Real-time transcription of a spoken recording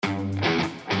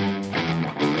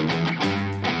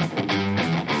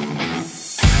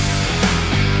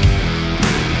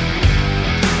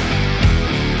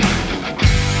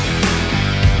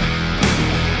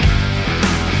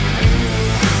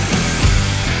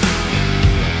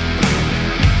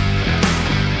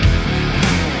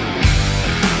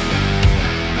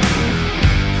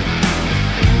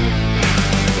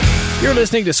You're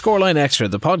listening to Scoreline Extra,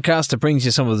 the podcast that brings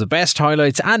you some of the best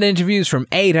highlights and interviews from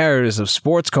 8 hours of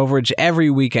sports coverage every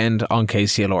weekend on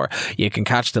KCLR. You can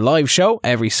catch the live show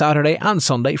every Saturday and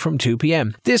Sunday from 2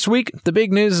 p.m. This week, the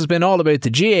big news has been all about the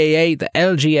GAA, the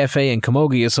LGFA and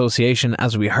Camogie Association,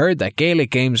 as we heard that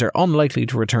Gaelic games are unlikely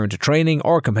to return to training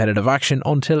or competitive action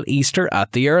until Easter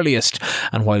at the earliest.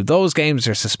 And while those games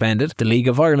are suspended, the League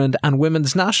of Ireland and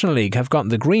Women's National League have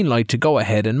gotten the green light to go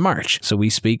ahead in March. So we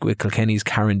speak with Kilkenny's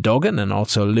Karen Duggan and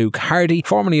also Luke Hardy,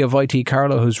 formerly of IT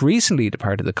Carlow, who's recently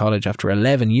departed the college after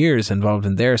 11 years involved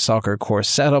in their soccer course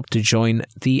setup to join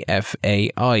the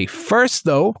FAI. First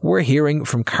though, we're hearing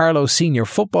from Carlow senior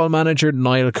football manager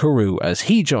Niall Carew as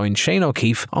he joined Shane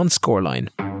O'Keefe on Scoreline.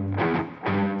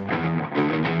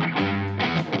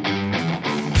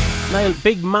 Niall,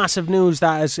 big massive news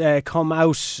that has come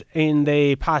out in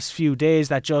the past few days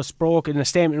that just broke in a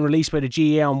statement released by the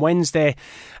GAA on Wednesday.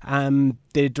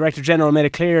 The Director General made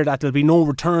it clear that there'll be no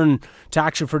return to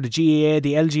action for the GAA,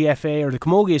 the LGFA or the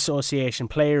Camogie Association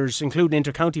players, including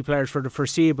intercounty players, for the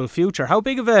foreseeable future. How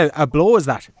big of a blow is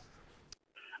that?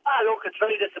 Look, it's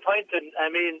very disappointing. I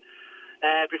mean,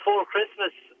 before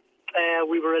Christmas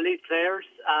we were elite players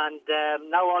and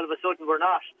now all of a sudden we're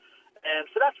not.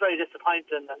 So that's very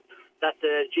disappointing, and that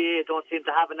the GAA don't seem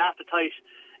to have an appetite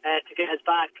to get us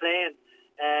back playing.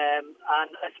 And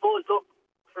I suppose, look,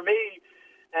 for me,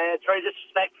 it's very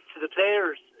disrespectful to the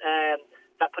players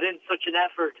that put in such an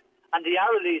effort, and they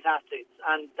are elite athletes,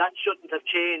 and that shouldn't have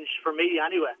changed for me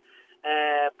anyway.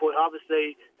 But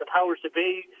obviously, the powers that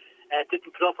be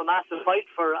didn't put up a massive fight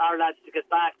for our lads to get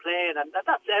back playing, and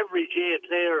that's every GAA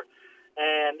player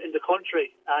in the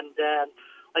country. And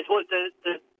I suppose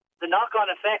the knock-on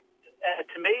effect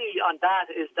to me on that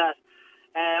is that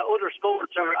other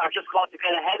sports are just going to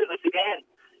get ahead of us again.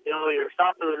 You know, your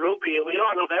soccer and rugby, we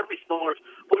all love every sport,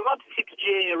 but we want to keep the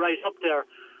GAA right up there.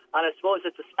 And I suppose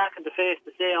it's a smack in the face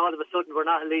to say all of a sudden we're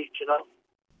not elite, you know.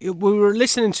 We were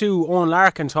listening to Owen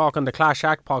Larkin talk on the Clash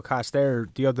Act podcast there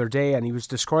the other day, and he was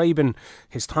describing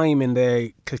his time in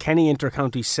the Kilkenny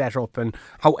intercounty setup and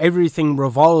how everything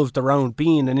revolved around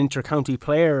being an intercounty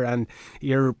player and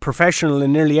you're professional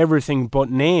in nearly everything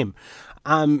but name.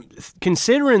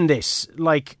 Considering this,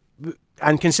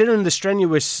 and considering the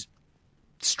strenuous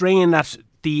strain that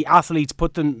the athletes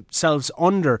put themselves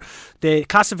under, the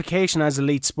classification as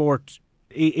elite sport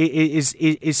is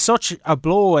such a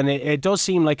blow, and it does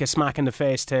seem like a smack in the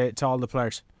face to all the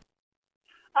players.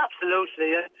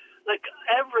 Absolutely. Like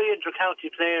every inter-county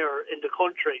player in the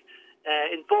country,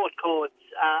 in both codes,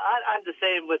 and the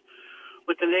same with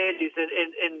the ladies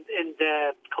in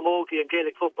the Camogie and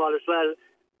Gaelic football as well,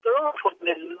 they're all putting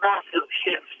in massive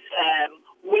shifts,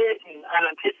 waiting and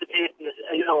anticipating,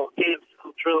 games to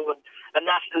come through and a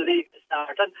National League to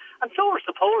start. And so are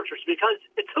supporters, because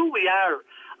it's who we are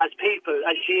as people,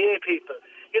 as GAA people.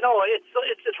 You know, it's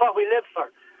what we live for.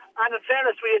 And in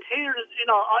fairness, we adhere,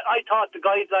 I thought the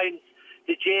guidelines,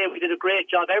 the GAA, we did a great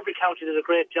job, every county did a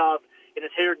great job in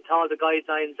adhering to all the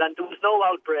guidelines, and there was no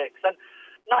outbreaks. And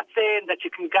not saying that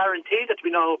you can guarantee that there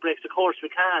will be no outbreaks, of course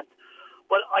we can't.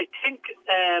 But I think,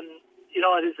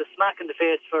 it is a smack in the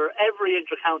face for every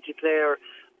inter-county player,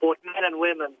 both men and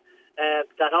women,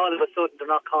 that all of a sudden they're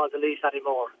not called elite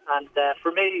anymore. And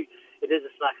for me, it is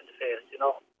a smack in the face, you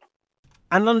know.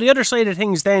 And on the other side of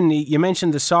things then, you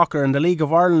mentioned the soccer, and the League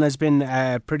of Ireland has been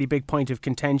a pretty big point of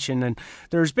contention, and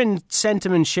there's been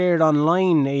sentiment shared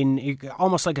online in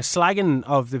almost like a slagging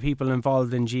of the people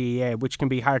involved in GAA, which can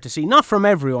be hard to see. Not from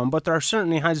everyone, but there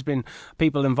certainly has been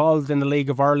people involved in the League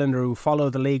of Ireland or who follow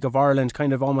the League of Ireland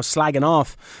kind of almost slagging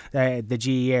off the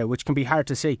GAA, which can be hard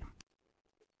to see.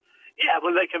 Yeah,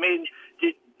 well,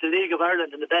 the League of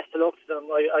Ireland, and the best of luck to them,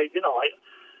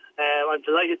 I'm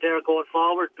delighted they're going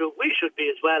forward, but we should be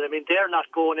as well. I mean, they're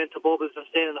not going into bubbles and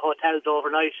staying in the hotels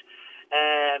overnight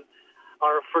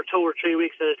or for 2 or 3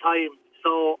 weeks at a time.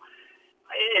 So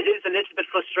it is a little bit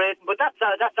frustrating, but that's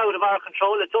out of our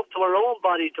control. It's up to our own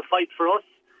body to fight for us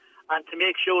and to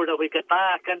make sure that we get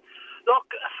back. And look,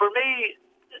 for me,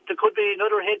 there could be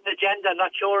another hidden agenda. I'm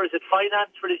not sure. Is it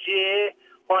finance for the GAA?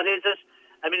 What is it?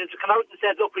 I mean, to come out and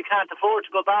say, look, we can't afford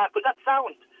to go back, but that's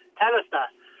sound. Tell us that.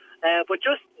 But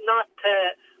just not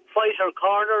to fight our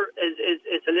corner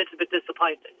is a little bit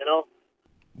disappointing, you know.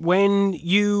 When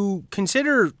you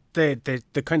consider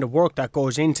the kind of work that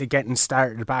goes into getting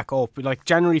started back up, like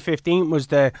January 15th was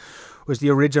the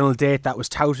original date that was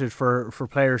touted for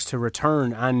players to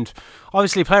return, and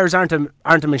obviously players aren't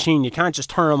a machine. You can't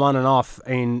just turn them on and off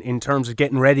in terms of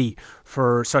getting ready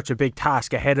for such a big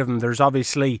task ahead of them. There's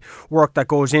obviously work that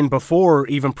goes in before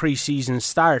even pre-season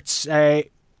starts.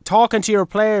 talking to your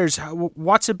players,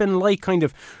 what's it been like kind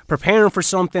of preparing for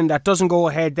something that doesn't go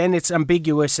ahead, then it's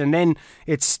ambiguous, and then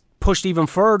it's pushed even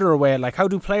further away? Like, how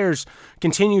do players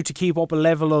continue to keep up a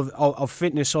level of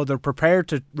fitness so they're prepared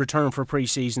to return for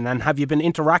pre-season? And have you been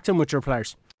interacting with your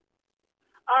players?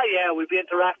 Yeah, we've been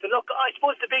interacting. Look, I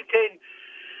suppose the big thing,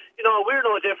 we're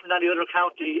no different than the other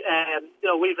county.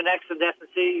 We have an excellent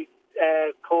S&C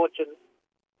coach in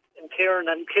Kieran,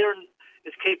 and Kieran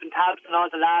is keeping tabs on all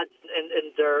the lads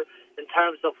in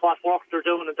terms of what work they're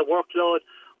doing and the workload.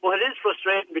 But it is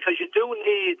frustrating because you do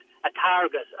need a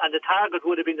target, and the target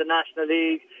would have been the National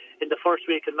League in the first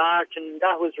week in March, and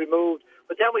that was removed.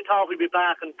 But then we thought we'd be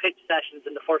back on pitch sessions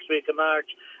in the first week of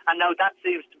March, and now that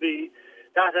seems to be,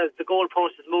 the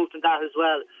goalpost has moved in that as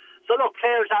well. So look,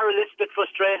 players are a little bit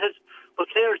frustrated, but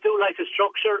players do like a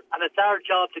structure, and it's our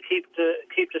job to keep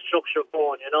the structure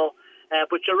going,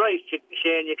 But you're right,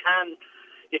 Shane, you can't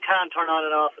turn on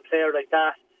and off a player like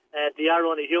that. They are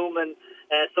only human.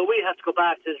 So we have to go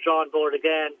back to the drawing board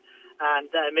again and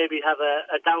maybe have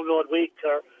a download week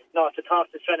or to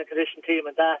talk to the strength and condition team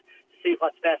and that to see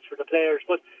what's best for the players.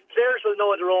 But players will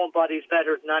know their own bodies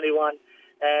better than anyone.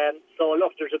 So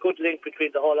look, there's a good link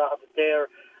between the whole lot of it there,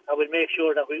 and we'll make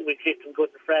sure that we keep them good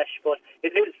and fresh. But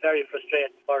it is very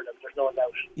frustrating for them, there's no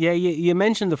doubt. Yeah, you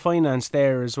mentioned the finance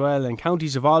there as well, and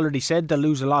counties have already said they'll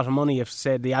lose a lot of money if,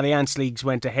 say, the Alliance Leagues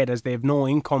went ahead, as they have no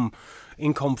income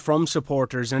from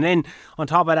supporters. And then on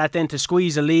top of that, then to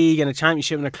squeeze a league and a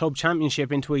championship and a club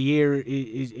championship into a year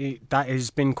that has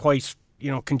been quite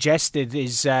congested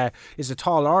is a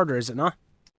tall order, is it not?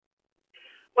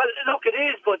 Well, look, it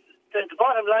is, but the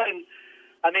bottom line,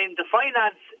 I mean, the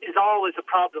finance is always a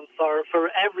problem for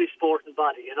every sporting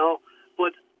body,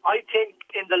 But I think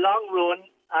in the long run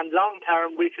and long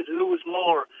term, we could lose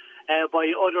more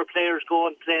by other players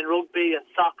playing rugby and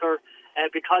soccer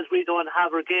because we don't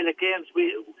have our Gaelic games. We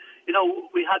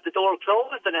had the door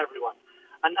closed on everyone,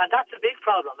 and that's a big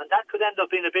problem, and that could end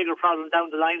up being a bigger problem down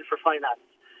the line for finance.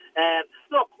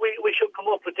 Look, we should come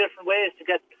up with different ways to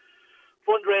get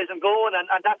fundraising going, and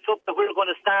that's something that we're going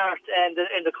to start in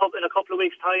a couple of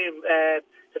weeks' time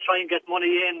to try and get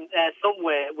money in some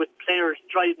way with players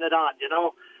driving it on,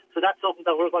 So that's something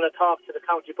that we're going to talk to the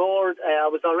county board. I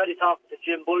was already talking to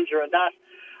Jim Bulger and that,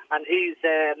 and he's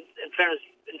in fairness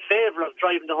in favour of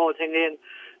driving the whole thing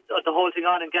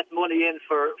on and getting money in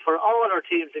for all our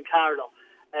teams in Carlow,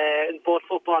 in both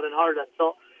football and hurling.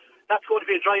 So that's going to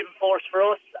be a driving force for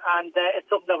us, and it's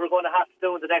something that we're going to have to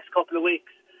do in the next couple of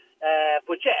weeks.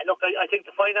 But yeah, look, I think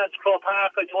the finance, Croke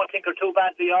Park, I don't think are too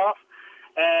badly off.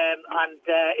 And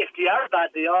if they are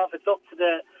badly off, it's up to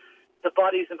the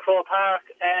bodies in Croke Park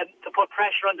to put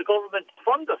pressure on the government to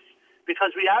fund us,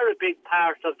 because we are a big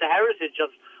part of the heritage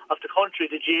of the country,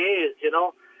 the GAs,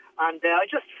 And I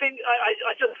just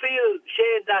feel,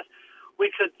 Shane, that we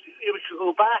could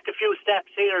go back a few steps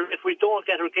here if we don't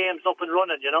get our games up and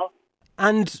running,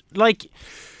 And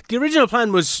the original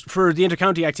plan was for the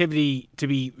inter-county activity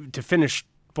to finish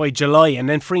by July, and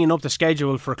then freeing up the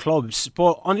schedule for clubs.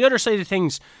 But on the other side of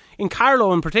things, in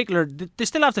Carlow in particular, they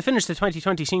still have to finish the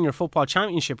 2020 Senior Football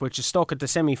Championship, which is stuck at the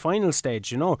semi-final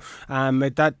stage,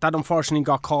 That unfortunately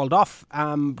got called off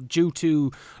due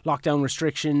to lockdown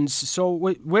restrictions. So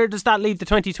where does that leave the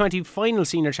 2020 Final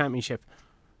Senior Championship?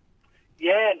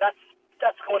 Yeah,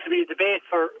 that's going to be a debate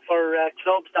for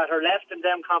clubs that are left in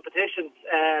them competitions.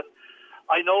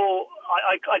 I know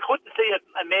I couldn't see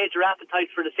a major appetite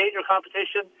for the senior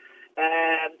competition,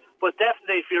 but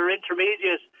definitely if you're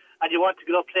intermediate and you want to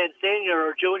get up playing senior,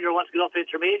 or junior wants to get up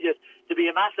intermediate, there'd be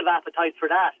a massive appetite for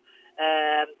that.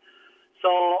 So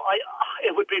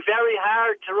it would be very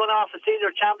hard to run off a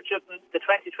senior championship in the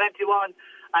 2021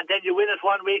 and then you win it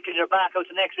one week and you're back out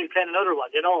the next week playing another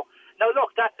one, Now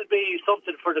look, that would be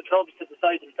something for the clubs to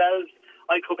decide themselves.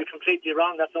 I could be completely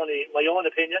wrong, that's only my own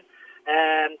opinion.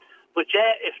 But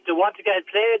yeah, if they want to get it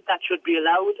played, that should be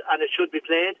allowed and it should be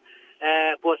played.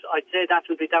 But I'd say that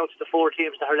will be down to the 4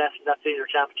 teams that are left in that senior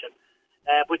championship.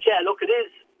 But yeah, look, it is.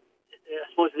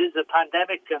 I suppose it is a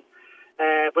pandemic,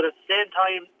 but at the same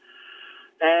time,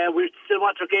 we still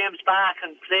want our games back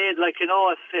and played.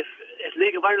 If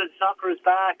League of Ireland soccer is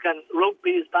back and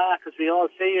rugby is back, as we all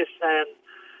see it,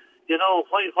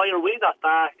 why are we not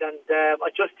back? And I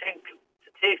just think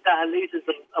to take that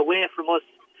elitism away from us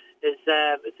is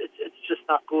it's just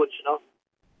not good,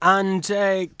 And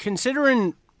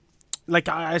considering,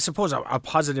 I suppose a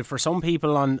positive for some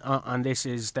people on this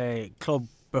is the club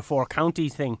before county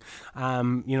thing.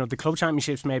 The club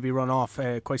championships may be run off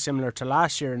quite similar to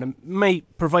last year, and it may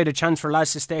provide a chance for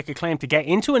lads to stake a claim to get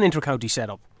into an inter-county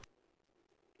setup.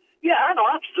 Yeah, no,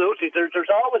 absolutely.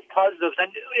 There's always positives, and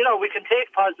we can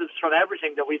take positives from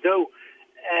everything that we do.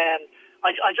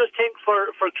 I just think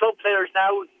for club players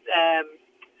now,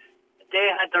 they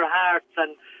had their hearts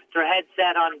and their heads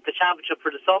set on the championship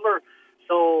for the summer.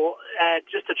 So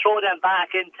just to throw them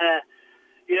back into,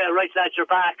 right lads, you're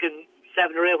back in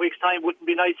 7 or 8 weeks' time wouldn't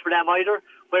be nice for them either.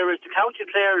 Whereas the county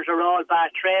players are all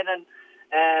back training,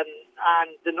 and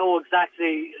they know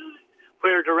exactly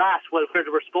where they're at, where they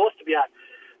were supposed to be at.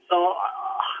 So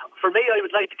for me, I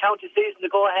would like the county season to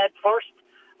go ahead first,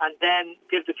 and then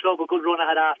give the club a good run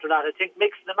ahead after that. I think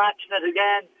mixing and matching it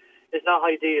again is not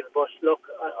ideal, but look,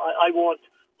 I won't.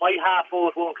 My half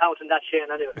vote won't count in that chain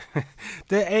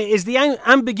anyway. Is the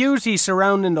ambiguity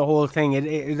surrounding the whole thing?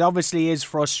 It obviously is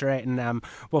frustrating.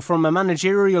 But from a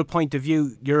managerial point of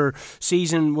view, your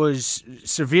season was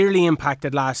severely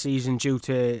impacted last season due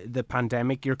to the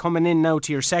pandemic. You're coming in now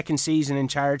to your second season in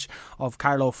charge of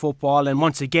Carlow football, and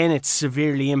once again, it's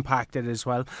severely impacted as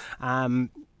well.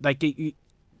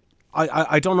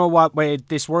 I don't know what way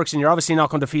this works, and you're obviously not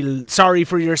going to feel sorry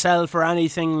for yourself or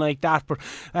anything like that, but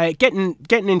getting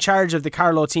in charge of the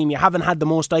Carlow team, you haven't had the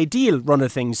most ideal run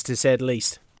of things, to say the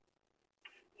least.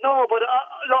 No, but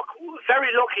look,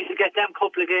 very lucky to get them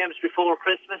couple of games before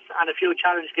Christmas and a few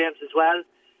challenge games as well.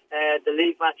 The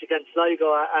league match against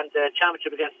Sligo and the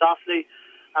championship against Offaly,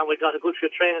 and we got a good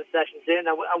few training sessions in,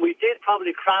 and we did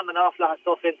probably cram an awful lot of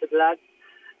stuff into the lads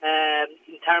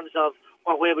in terms of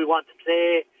what way we want to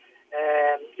play,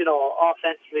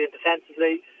 offensively and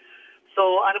defensively.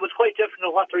 So, and it was quite different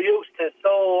than what they're used to.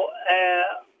 So,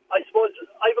 I suppose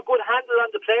I have a good handle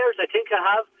on the players. I think I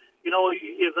have. You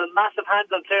have a massive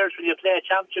handle on players when you play a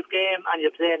championship game and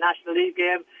you play a National League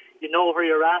game. You know where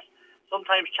you're at.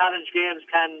 Sometimes challenge games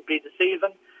can be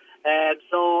deceiving.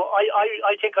 So,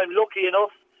 I think I'm lucky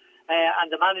enough,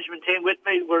 and the management team with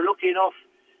me, we're lucky enough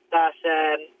that,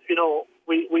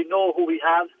 we know who we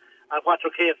have and what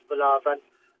they're capable of. And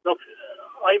look,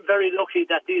 I'm very lucky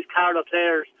that these Carlow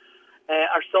players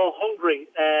are so hungry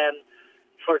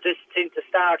for this thing to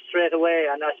start straight away,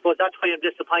 and I suppose that's why I'm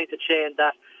disappointed, Shane,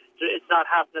 that it's not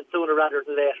happening sooner rather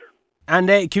than later.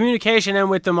 And communication then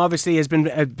with them obviously has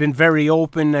been very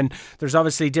open, and there's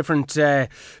obviously different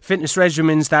fitness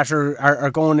regimens that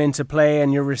are going into play,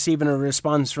 and you're receiving a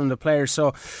response from the players.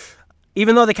 So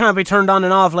even though they can't be turned on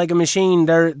and off like a machine,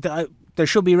 they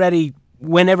should be ready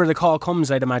whenever the call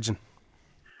comes, I'd imagine.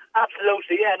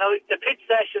 Absolutely, yeah. Now, the pitch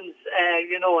sessions,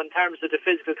 in terms of the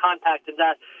physical contact and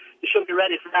that, you should be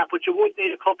ready for that, but you would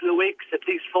need a couple of weeks, at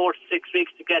least 4 to 6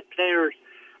 weeks, to get players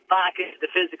back into the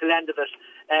physical end of it,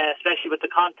 especially with the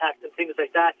contact and things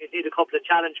like that. You need a couple of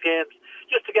challenge games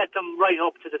just to get them right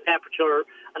up to the temperature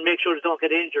and make sure they don't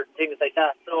get injured and things like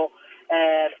that. So,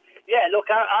 look,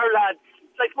 our lads,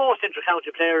 like most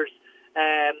inter-county players,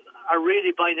 are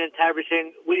really buying into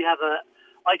everything.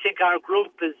 I think our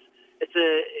group is,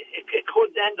 it could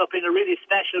end up in a really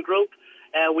special group.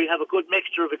 We have a good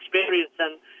mixture of experience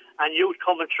and youth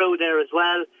coming through there as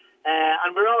well.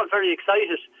 And we're all very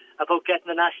excited about getting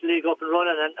the National League up and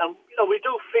running. And we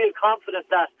do feel confident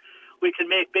that we can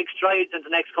make big strides in the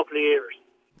next couple of years.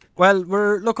 Well,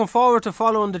 we're looking forward to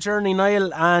following the journey,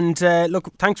 Niall, and look,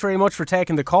 thanks very much for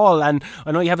taking the call. And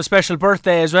I know you have a special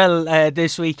birthday as well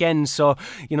this weekend, so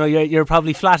you're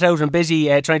probably flat out and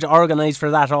busy trying to organise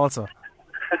for that also.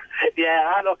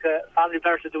 Yeah, I look at family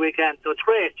birthday the weekend, so it's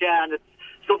great, yeah, and it's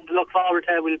something to look forward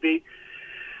to. We'll be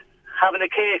having a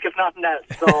cake if nothing else,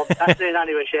 so that's it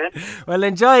anyway, Shane. Well,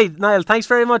 enjoy, Niall. Thanks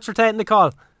very much for taking the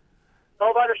call.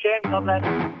 No bother, Shane. God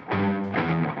bless.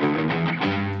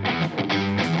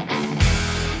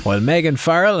 While Megan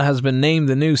Farrell has been named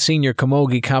the new senior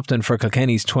camogie captain for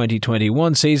Kilkenny's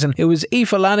 2021 season, it was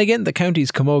Aoife Lanigan, the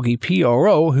county's camogie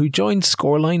PRO, who joined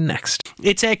Scoreline next.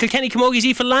 It's Kilkenny Camogie's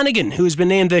Aoife Lanigan who has been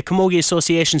named the Camogie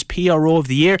Association's PRO of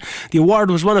the Year. The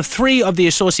award was one of 3 of the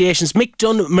association's Mick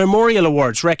Dunn Memorial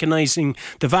Awards, recognising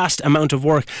the vast amount of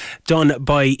work done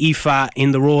by Aoife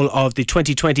in the role of the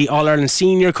 2020 All-Ireland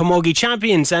Senior Camogie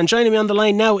Champions. And joining me on the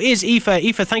line now is Aoife.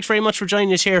 Aoife, thanks very much for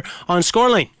joining us here on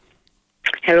Scoreline.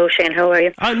 Hello, Shane. How are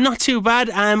you? I'm not too bad.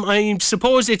 I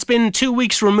suppose it's been 2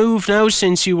 weeks removed now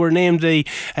since you were named the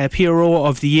PRO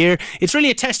of the Year. It's really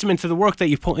a testament to the work that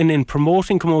you've put in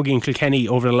promoting camogie in Kilkenny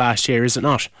over the last year, is it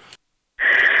not?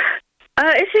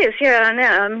 It is, yeah.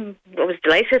 And I was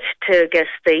delighted to get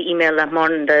the email that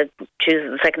morning, the Tuesday,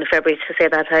 the 2nd of February, to say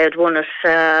that I had won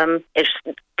it. It's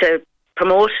to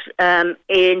promote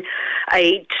in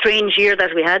a strange year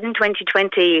that we had in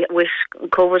 2020 with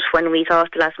COVID, when we thought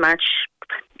the last March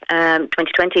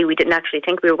 2020 we didn't actually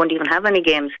think we were going to even have any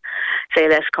games. Say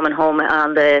less coming home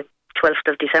on the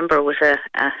 12th of December was the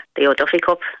O'Duffy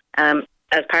Cup.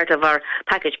 as part of our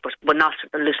package, but we're not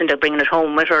Lucinda bringing it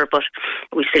home with her, but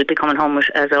we still be coming home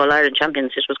as All-Ireland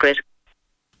champions. It was great.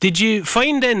 Did you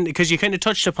find then, because you kind of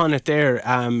touched upon it there,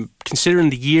 considering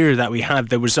the year that we had,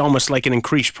 there was almost like an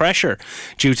increased pressure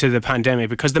due to the pandemic,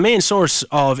 because the main source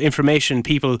of information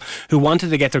people who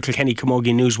wanted to get their Kilkenny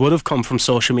Camogie news would have come from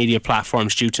social media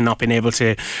platforms due to not being able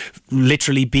to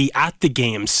literally be at the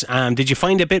games. Did you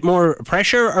find a bit more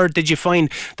pressure, or did you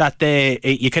find that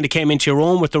you kind of came into your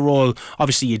own with the role?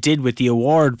 Obviously you did with the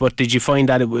award, but did you find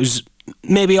that it was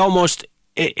maybe almost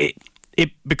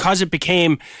because it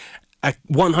became a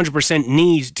 100%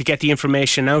 need to get the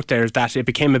information out there, that it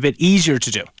became a bit easier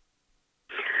to do?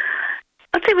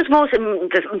 I'd say it was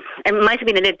it might have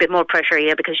been a little bit more pressure,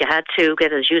 yeah, because you had to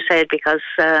get, as you said, because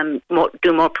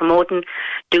do more promoting,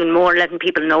 doing more, letting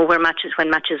people know when matches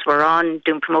were on,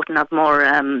 doing promoting of more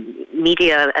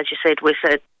media, as you said, with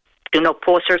doing up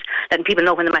posters, letting people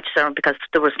know when the matches are on, because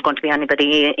there wasn't going to be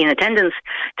anybody in attendance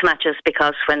to matches,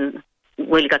 because when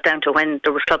we got down to when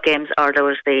there was club games or there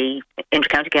was the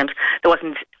inter-county games, there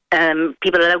wasn't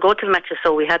people allowed to go to the matches,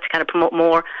 so we had to kind of promote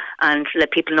more and let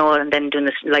people know, and then doing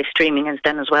this live streaming and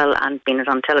then as well, and being it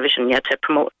on television, you had to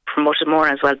promote it more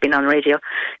as well, being on radio,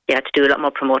 you had to do a lot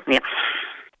more promoting, yeah.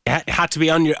 It had to be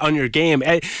on your game.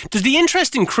 Does the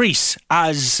interest increase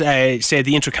as, say,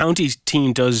 the inter-county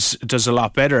team does a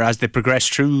lot better as they progress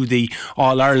through the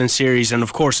All-Ireland series and,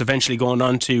 of course, eventually going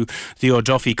on to the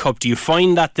O'Duffy Cup? Do you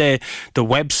find that the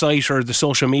website or the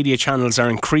social media channels are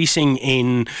increasing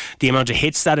in the amount of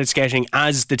hits that it's getting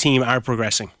as the team are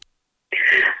progressing?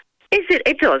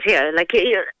 It does, yeah. Like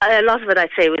a lot of it, I'd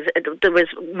say, was there was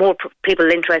more people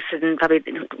interested in probably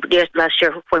last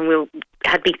year when we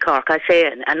had beat Cork. I'd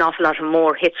say an awful lot of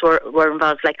more hits were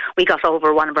involved. Like we got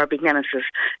over one of our big nemesis.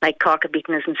 Like Cork had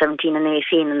beaten us in 17 and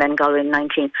 18, and then Galway in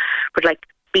 19. But like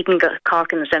beating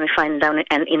Cork in the semi-final down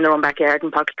in their own backyard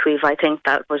in Polkacreve, I think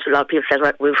that was a lot of people said,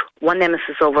 right, we've one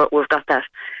nemesis over, we've got that.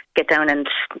 Get down, and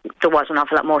there was an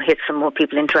awful lot more hits and more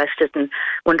people interested and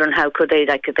wondering how could they,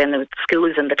 like then the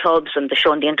schools and the clubs and the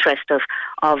showing the interest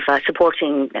of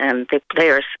supporting the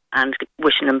players and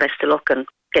wishing them best of luck and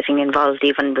getting involved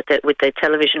even with the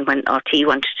television when RT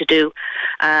wanted to do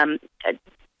come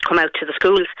out to the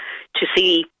schools to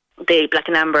see the Black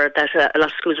and Amber, that a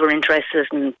lot of schools were interested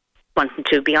in wanting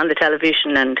to be on the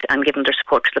television and giving their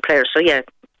support to the players. So yeah,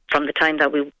 from the time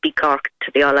that we beat Cork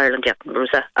to the All-Ireland, yeah, there was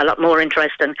a lot more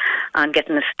interest in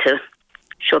getting us to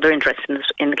show their interest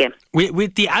in the game.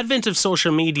 With the advent of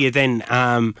social media then,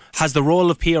 has the role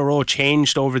of PRO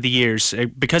changed over the years?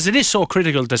 Because it is so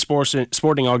critical to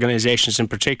sporting organisations in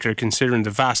particular, considering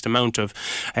the vast amount of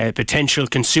potential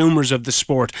consumers of the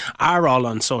sport are all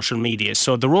on social media.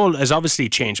 So the role has obviously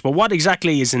changed. But what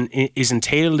exactly is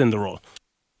entailed in the role?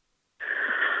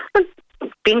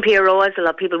 Being PRO, as a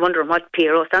lot of people wondering what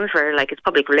PRO stands for, like it's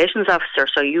Public Relations Officer.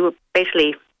 So you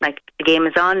basically, like the game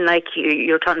is on, like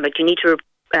you're talking about, you need to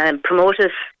promote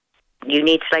it. You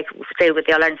need to, like, say with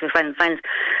the All-Ireland semi-finals,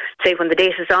 say when the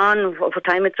date is on, what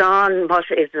time it's on, what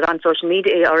is it on social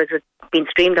media, or is it being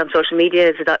streamed on social media,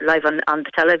 is it live on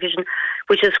the television,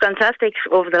 which is fantastic.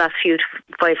 Over the last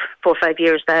 4 or 5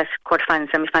 years, that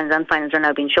quarterfinals, semi-finals and finals are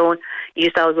now being shown. It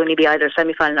used to always only be either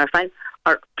semi-final or final.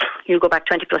 Or you go back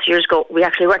 20 plus years ago, we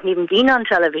actually weren't even being on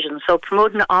television. So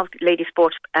promoting of ladies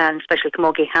sports and especially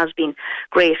camogie has been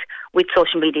great with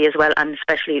social media as well, and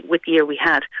especially with the year we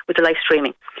had with the live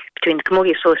streaming between the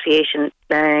Camogie Association,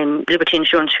 Liberty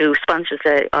Insurance, who sponsors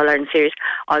the All-Ireland series,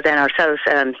 or then ourselves,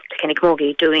 Kilkenny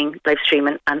Camogie, doing live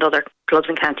streaming, and other clubs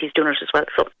and counties doing it as well.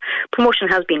 So promotion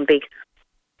has been big.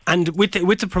 And with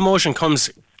the promotion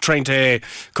comes trying to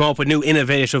come up with new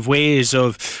innovative ways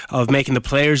of making the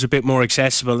players a bit more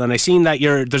accessible. And I've seen that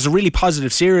there's a really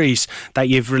positive series that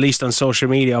you've released on social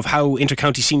media of how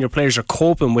inter-county senior players are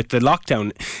coping with the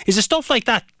lockdown. Is it stuff like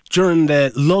that during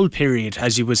the lull period,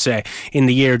 as you would say, in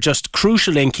the year, just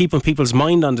crucial in keeping people's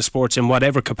mind on the sports in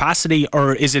whatever capacity,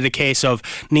 or is it a case of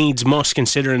needs must,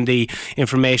 considering the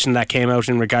information that came out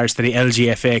in regards to the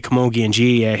LGFA, Camogie and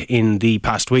GAA in the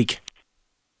past week?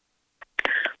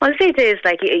 Well, the thing is,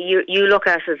 like, you look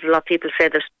at it, as a lot of people say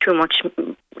there's too much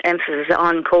emphasis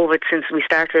on COVID since we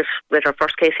started with our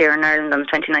first case here in Ireland on the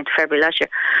 29th of February last year.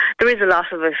 There is a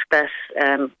lot of it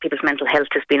that people's mental health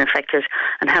has been affected,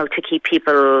 and how to keep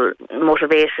people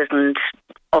motivated and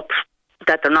up,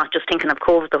 that they're not just thinking of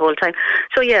COVID the whole time.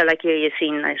 So yeah, like you've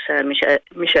seen, like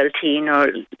Michelle Teen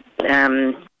or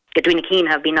Edwina Keane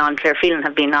have been on, Claire Phelan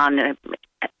have been on,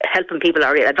 helping people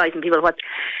or advising people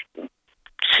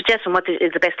suggesting what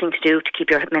is the best thing to do to keep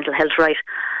your mental health right.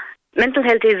 Mental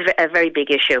health is a very big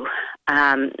issue.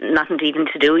 Nothing even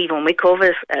to do, even with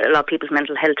COVID. A lot of people's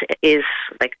mental health is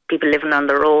like people living on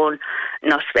their own,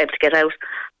 not able to get out.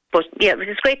 But yeah,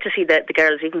 it's great to see that the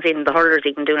girls, even seeing the hurlers,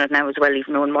 even doing it now as well,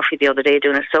 even Owen Murphy the other day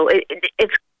doing it. So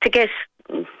it's to get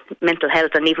mental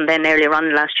health, and even then earlier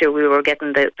on last year we were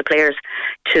getting the players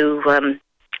to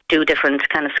do different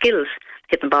kind of skills.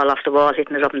 Hitting the ball off the wall,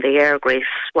 hitting it up in the air. Grace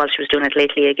Walsh was doing it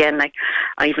lately again. Like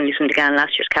I even listened to Gan,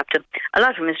 last year's captain. A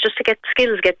lot of them is just to get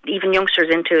skills, get even youngsters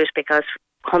into it, because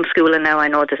homeschooling now, I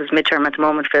know this is midterm at the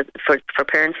moment for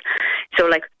parents. So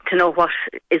like to know what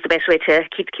is the best way to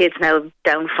keep the kids now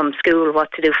down from school,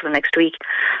 what to do for the next week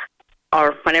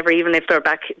or whenever, even if they're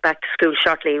back to school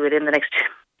shortly within the next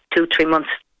 2-3 months,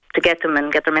 to get them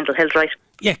and get their mental health right.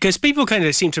 Yeah, because people kind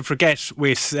of seem to forget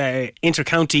with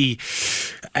inter-county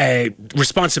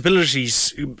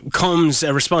responsibilities comes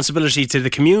a responsibility to the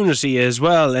community as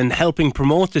well, and helping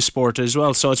promote the sport as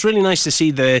well. So it's really nice to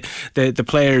see the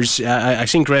players. I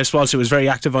think Grace Walsh was very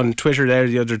active on Twitter there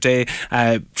the other day,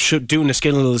 doing the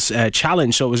skills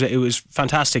challenge. So it was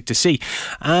fantastic to see.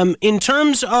 In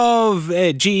terms of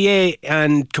GAA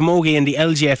and Camogie and the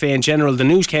LGFA in general, the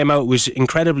news came out was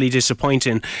incredibly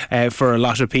disappointing for a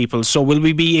lot of people. So will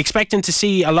we be expecting to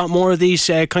see a lot more of these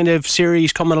kind of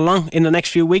series coming along in the next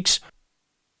few weeks?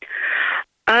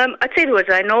 I'd say there was.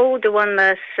 I know the one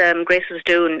that Grace was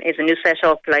doing is a new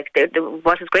setup. Like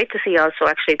what is great to see also,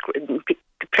 actually,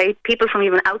 people from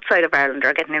even outside of Ireland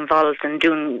are getting involved and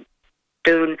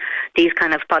doing these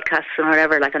kind of podcasts and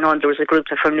whatever. Like I know there was a group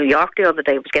from New York the other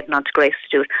day was getting on to Grace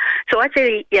to do it. So I'd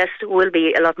say yes, there will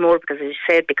be a lot more, because as you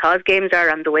said, because games are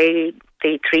on the way,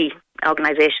 the three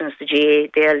organisations, the GAA,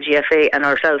 the LGFA and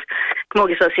ourselves,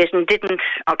 Camogie Association, didn't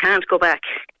or can't go back.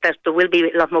 That there will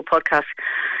be a lot more podcasts.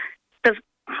 There's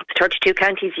 32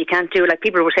 counties you can't do, like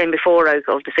people were saying before, of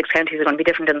the 6 counties are going to be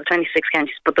different than the 26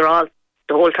 counties, but the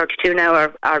whole 32 now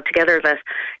are together, that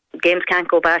games can't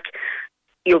go back.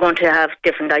 You're going to have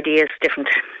different ideas, different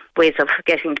ways of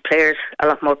getting the players. A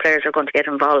lot more players are going to get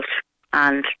involved,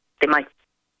 and they might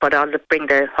bring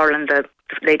the hurling, the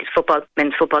ladies football,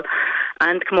 men's football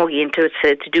and Camogie into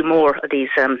it to do more of these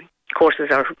courses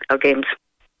or games.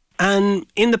 And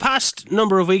in the past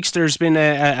number of weeks, there's been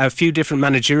a few different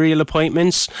managerial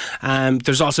appointments.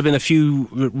 There's also been a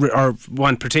few, or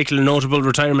one particular notable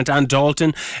retirement, Anne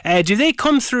Dalton. Do they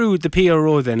come through the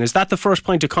PRO then? Is that the first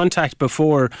point of contact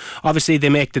before, obviously, they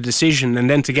make the decision, and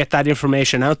then to get that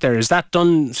information out there? Is that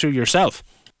done through yourself?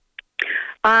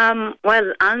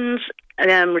 Well, Anne's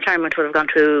retirement would have gone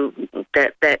through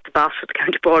the boss of the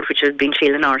county board, which had been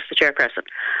Sheila Norris, the chairperson,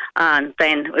 and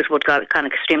then it would kind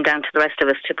of stream down to the rest of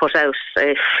us to put out,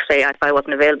 if I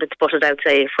wasn't available, to put it out,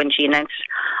 say, if when she announced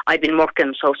I'd been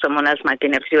working, so someone else might be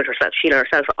able to do it herself, Sheila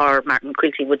herself or Martin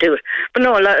Quilty would do it. But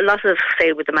no, a lot of,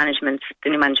 say, with the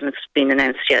new management's been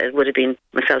announced, yeah, it would have been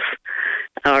myself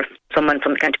or someone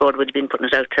from the county board would have been putting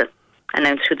it out to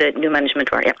announce who the new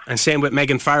management were, yeah. And same with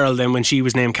Megan Farrell then, when she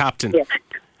was named captain. Yeah.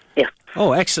 Yeah.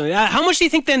 Oh, excellent. How much do you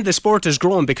think then the sport has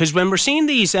grown? Because when we're seeing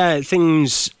these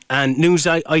things and news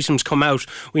items come out,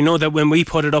 we know that when we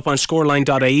put it up on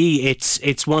scoreline.ie,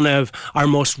 it's one of our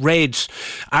most read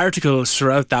articles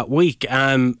throughout that week.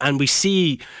 And we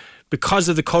see, because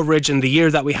of the coverage and the year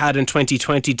that we had in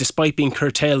 2020, despite being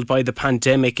curtailed by the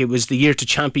pandemic, it was the year to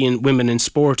champion women in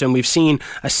sport, and we've seen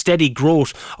a steady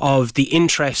growth of the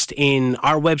interest in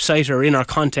our website or in our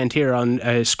content here on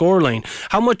Scoreline.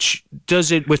 How much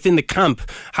does it, within the camp,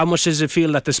 how much does it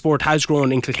feel that the sport has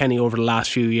grown in Kilkenny over the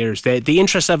last few years? The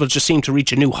interest levels just seem to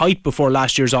reach a new height before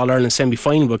last year's All-Ireland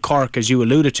semi-final with Cork, as you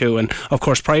alluded to, and of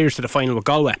course prior to the final with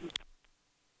Galway.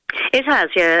 It has,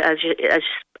 yeah,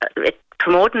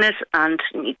 promoting it and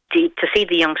to see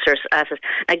the youngsters at it.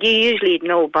 Like you usually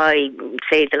know by,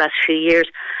 say, the last few years,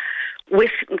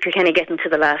 with Kilkenny getting to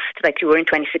the last, like you were in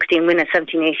 2016, winning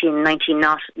 17, 18, 19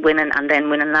 not winning, and then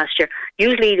winning last year.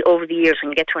 Usually over the years when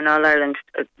you get to an All-Ireland,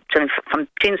 from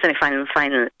between the semi-final and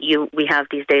final, we have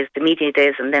these days, the media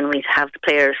days, and then we have the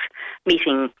players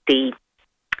meeting the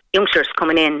youngsters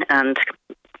coming in and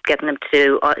getting them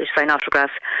to sign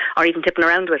autographs or even tipping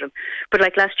around with them. But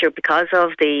like last year, because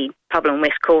of the problem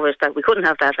with COVID, that we couldn't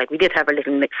have that. Like we did have a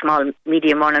little small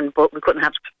media morning, but we couldn't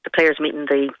have the players meeting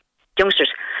the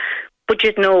youngsters. But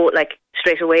you'd know, like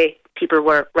straight away, people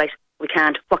were, right, we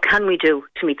can't. What can we do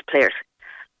to meet the players?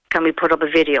 Can we put up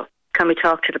a video? Can we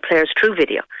talk to the players through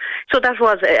video? So that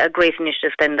was a great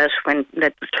initiative then, that when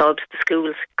the clubs, the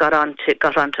schools got on to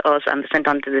us and sent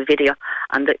on to the video,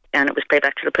 and it was played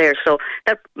back to the players. So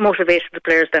that motivated the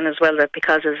players then as well, that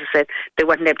because, as I said, they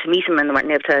weren't able to meet them and they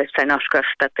weren't able to sign autographs,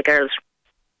 that the girls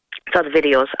saw the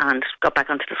videos and got back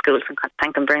onto the schools and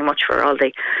thanked them very much for all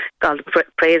the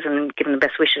praise and giving the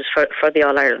best wishes for the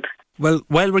All-Ireland. Well,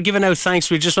 while we're giving out thanks,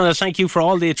 we just want to thank you for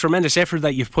all the tremendous effort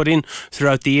that you've put in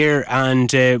throughout the year,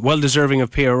 and well deserving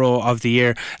of PRO of the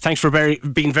year. Thanks for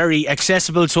being very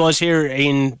accessible to us here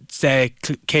in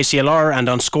KCLR and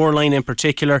on Scoreline in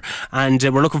particular, and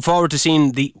we're looking forward to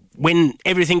seeing when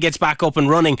everything gets back up and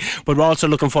running, but we're also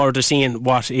looking forward to seeing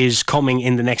what is coming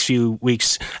in the next few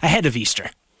weeks ahead of Easter.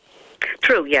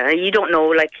 True, yeah. You don't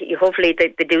know. Hopefully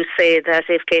they do say that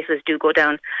if cases do go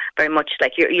down very much,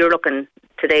 you're looking.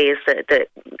 Today is the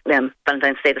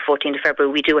Valentine's Day, the 14th of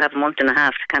February. We do have a month and a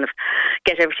half to kind of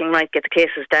get everything right, get the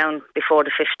cases down before the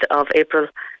 5th of April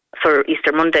for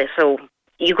Easter Monday. So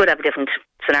you could have a different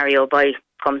scenario by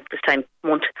come this time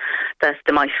month that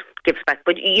they might give us back.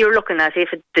 But you're looking at, if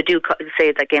they do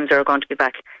say that games are going to be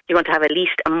back, you're going to have at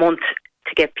least a month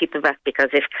to get people back, because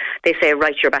if they say,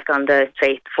 right, you're back on the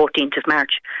 14th of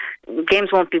March, games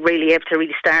won't be really able to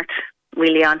really start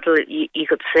really until you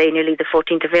could say nearly the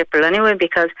 14th of April anyway,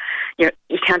 because you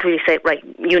can't really say, right,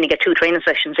 you only get 2 training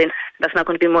sessions in. That's not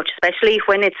going to be much, especially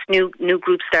when it's new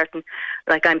groups starting.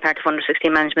 Like, I'm part of under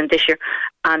 16 management this year,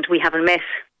 and we haven't met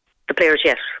the players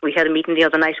yet. We had a meeting the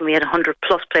other night and we had 100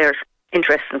 plus players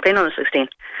interested in playing under 16.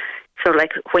 So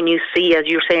when you see, as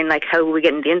you're saying, how are we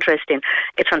getting the interest in,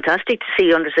 it's fantastic to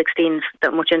see under 16s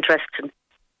that much interest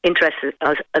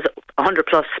as 100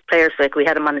 plus players. We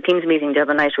had them on a Teams meeting the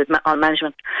other night with all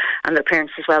management and their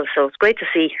parents as well. So it's great to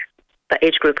see that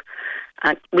age group.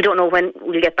 And we don't know when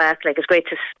we'll get back. It's great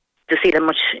to see that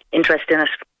much interest in it.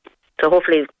 So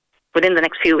hopefully within the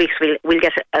next few weeks we'll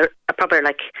get a proper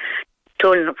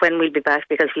told when we'll be back,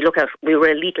 because if you look at, we were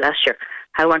elite last year.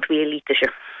 How aren't we elite this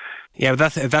year? Yeah,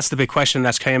 that's the big question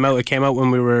that's came out. It came out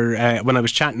when we were when I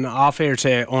was chatting off air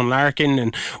to Owen Larkin,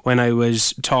 and when I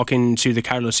was talking to the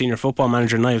Carlow senior football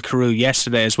manager Niall Carew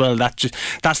yesterday as well. That's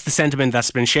the sentiment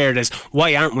that's been shared, as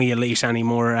why aren't we elite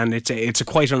anymore? And it's a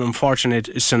quite an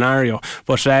unfortunate scenario.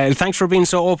 But thanks for being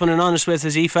so open and honest with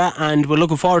us, Aoife, and we're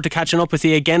looking forward to catching up with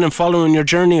you again and following your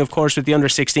journey, of course, with the under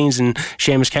 16s and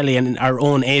Seamus Kelly and our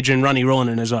own Adrian Ronnie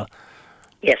Ronan as well.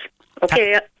 Yes.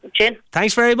 Okay, Jane.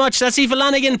 Thanks very much. That's Aoife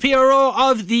Lanigan, PRO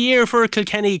of the year for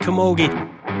Kilkenny Camogie.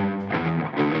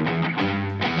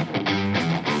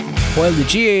 While the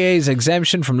GAA's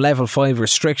exemption from Level 5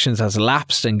 restrictions has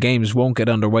lapsed and games won't get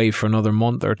underway for another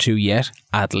month or two yet,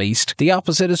 at least, the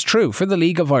opposite is true for the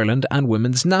League of Ireland and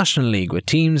Women's National League, with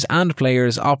teams and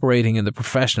players operating in the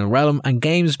professional realm and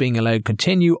games being allowed to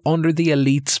continue under the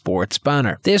Elite Sports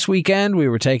banner. This weekend we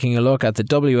were taking a look at the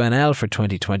WNL for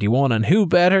 2021, and who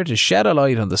better to shed a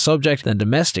light on the subject than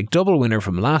domestic double winner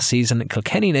from last season,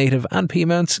 Kilkenny native and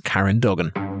Peamount's Karen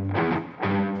Duggan.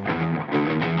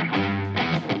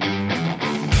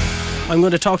 I'm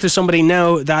going to talk to somebody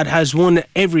now that has won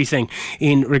everything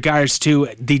in regards to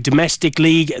the domestic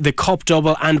league, the Cup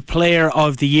Double and Player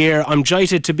of the Year. I'm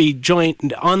delighted to be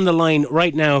joined on the line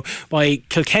right now by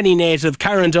Kilkenny native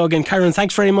Karen Duggan. Karen,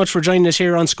 thanks very much for joining us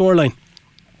here on Scoreline.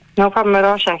 No problem at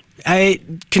all, Shay.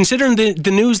 Considering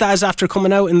the news that is after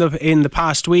coming out in the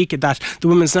past week that the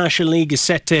Women's National League is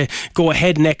set to go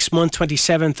ahead next month,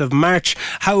 27th of March,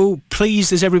 how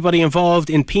pleased is everybody involved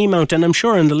in Peamount and I'm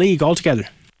sure in the league altogether?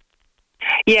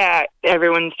 Yeah,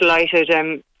 everyone's delighted.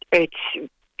 It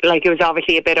was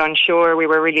obviously a bit unsure. We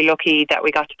were really lucky that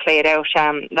we got to play it out.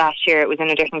 Last year it was in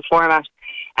a different format,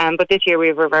 but this year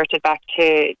we've reverted back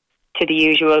to the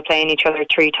usual, playing each other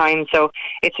 3 times. So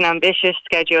it's an ambitious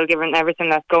schedule given everything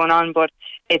that's going on, but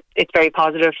it's very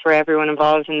positive for everyone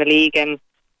involved in the league, and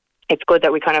it's good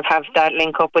that we kind of have that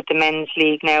link up with the men's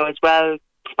league now as well,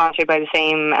 sponsored by the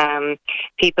same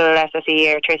people, SSE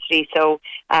Electricity. So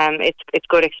it's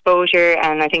good exposure,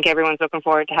 and I think everyone's looking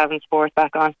forward to having sport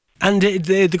back on. And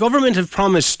the government have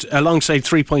promised, alongside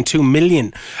 3.2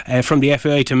 million from the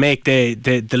FAI, to make the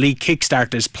league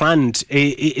kickstart as planned.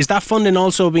 Is that funding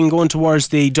also being going towards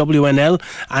the WNL?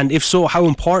 And if so, how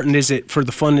important is it for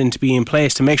the funding to be in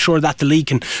place to make sure that the league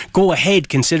can go ahead,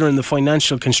 considering the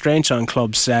financial constraints on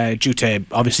clubs due to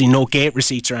obviously no gate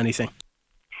receipts or anything?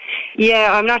 Yeah,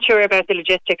 I'm not sure about the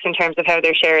logistics in terms of how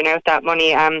they're sharing out that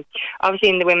money. Obviously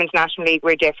in the Women's National League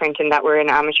we're different in that we're an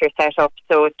amateur setup,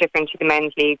 so it's different to the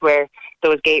Men's League where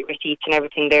those gate receipts and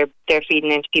everything, they're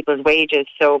feeding into people's wages.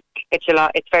 So it's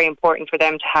very important for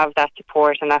them to have that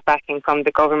support and that backing from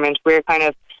the government. We're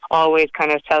always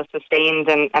self-sustained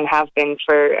and have been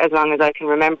for as long as I can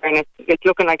remember, and it's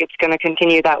looking like it's going to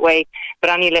continue that way. But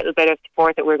any little bit of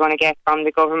support that we're going to get from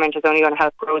the government is only going to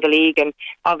help grow the league, and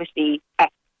obviously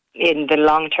in the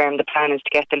long term, the plan is to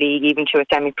get the league even to a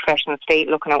semi-professional state.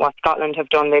 Looking at what Scotland have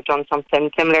done, they've done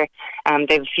something similar.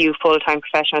 They have a few full-time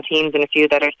professional teams and a few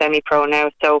that are semi-pro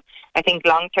now. So I think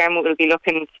long term we'll be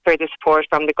looking for the support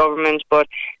from the government, but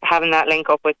having that link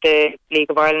up with the League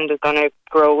of Ireland is going to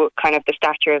grow kind of the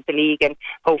stature of the league, and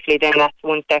hopefully then that's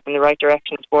one step in the right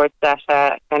direction towards that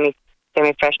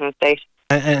semi-professional state.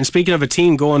 And speaking of a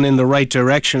team going in the right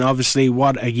direction, obviously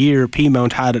what a year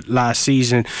Peamount had last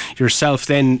season. Yourself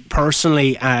then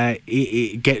personally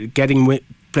getting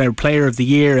Player of the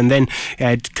Year, and then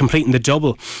completing the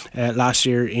double last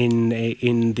year in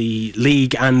the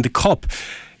league and the cup.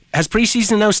 Has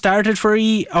pre-season now started for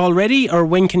you already, or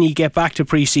when can you get back to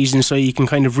pre-season so you can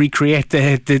kind of recreate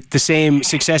the same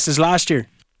success as last year?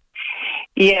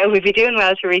 Yeah, we'd be doing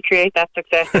well to recreate that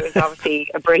success. It was obviously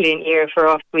a brilliant year for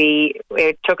us.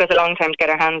 It took us a long time to get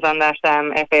our hands on that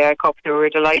FAI Cup, so we were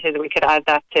delighted that we could add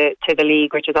that to the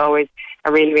league, which is always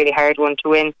a really, really hard one to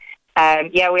win.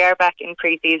 We are back in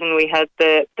pre-season. We had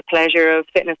the pleasure of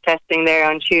fitness testing there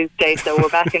on Tuesday, so we're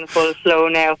back in full flow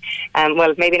now.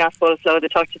 Well, maybe not full flow, the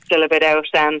touch is still a bit out.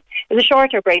 It was a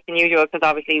shorter break than usual because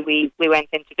obviously we went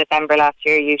into December last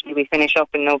year. Usually we finish up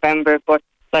in November, but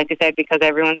like I said, because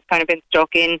everyone's kind of been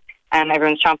stuck in and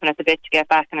everyone's chomping at the bit to get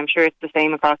back, and I'm sure it's the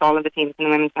same across all of the teams in the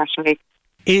Women's National League.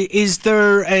 Is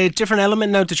there a different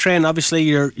element now to train? Obviously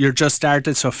you're just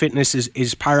started, so fitness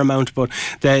is paramount, but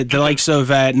the likes of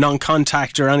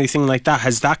non-contact or anything like that,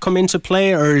 has that come into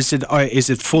play, or is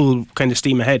it full kind of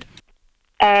steam ahead?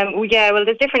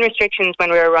 There's different restrictions when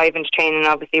we arrive into training.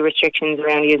 Obviously restrictions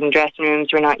around using dressing rooms.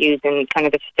 We're not using kind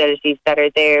of the facilities that are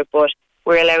there, but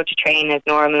we're allowed to train as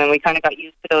normal, and we kind of got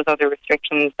used to those other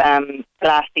restrictions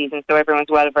last season, so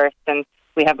everyone's well versed, and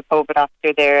we have a COVID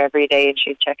officer there every day, and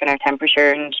she's checking our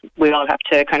temperature, and we all have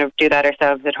to kind of do that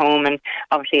ourselves at home. And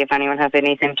obviously if anyone has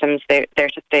any symptoms, they're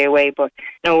to stay away. But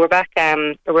no, we're back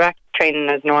training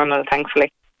as normal,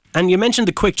 thankfully. And you mentioned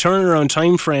the quick turnaround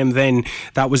time frame then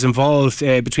that was involved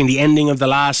between the ending of the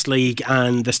last league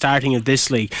and the starting of this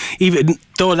league. Even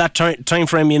though that time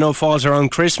frame, falls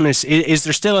around Christmas, is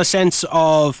there still a sense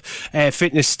of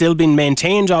fitness still being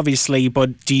maintained, obviously,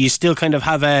 but do you still kind of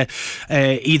have a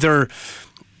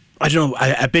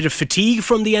bit of fatigue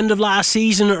from the end of last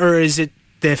season, or is it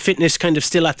the fitness kind of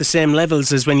still at the same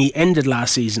levels as when you ended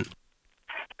last season?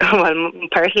 Well,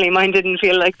 personally, mine didn't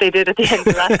feel like they did at the end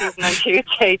of last season on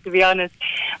Tuesday, to be honest.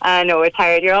 No, it's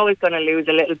hard. You're always going to lose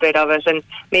a little bit of it, and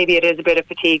maybe it is a bit of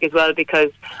fatigue as well because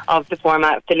of the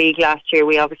format of the league last year.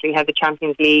 We obviously had the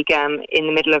Champions League in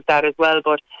the middle of that as well,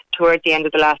 but towards the end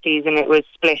of the last season it was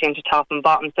split into top and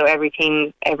bottom, so every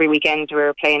team, every weekend we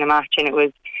were playing a match, and it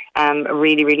was a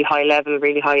really, really high level,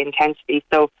 really high intensity,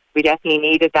 so we definitely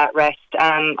needed that rest.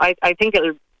 I think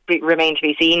it'll remain to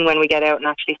be seen when we get out and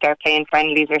actually start playing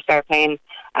friendlies or start playing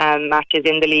matches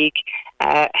in the league,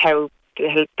 if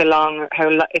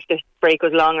the break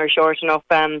was long or short enough.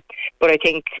 But I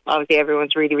think obviously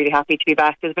everyone's really, really happy to be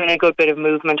back. There's been a good bit of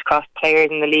movement across players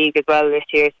in the league as well this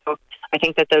year, so I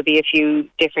think that there'll be a few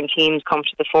different teams come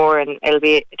to the fore, and it'll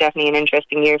be definitely an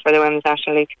interesting year for the Women's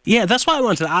National League. Yeah, that's why I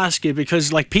wanted to ask you,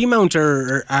 because like Peamount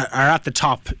are at the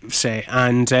top, say,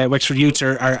 and Wexford Youths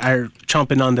are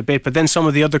chomping on the bit, but then some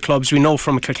of the other clubs, we know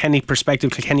from a Kilkenny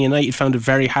perspective, Kilkenny United found it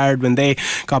very hard when they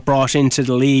got brought into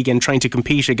the league and trying to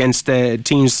compete against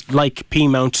teams like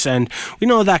Peamount, and we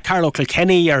know that Carlow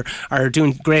Kilkenny are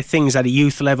doing great things at a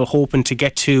youth level, hoping to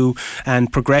get to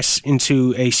and progress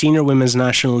into a senior women's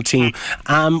national team.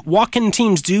 What can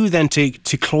teams do then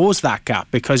to close that gap?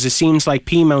 Because it seems like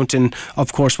Peamount and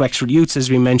of course Wexford Youths, as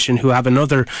we mentioned, who have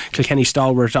another Kilkenny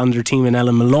stalwart on their team in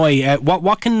Ellen Malloy,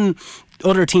 what can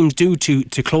other teams do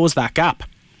to close that gap?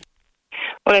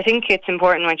 Well, I think it's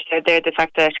important what you said there, the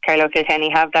fact that Carlow Kilkenny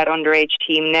have that underage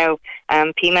team now.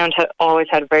 Peamount always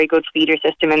had a very good feeder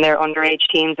system in their underage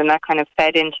teams, and that kind of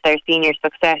fed into their senior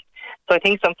success. So I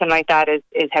think something like that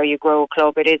is how you grow a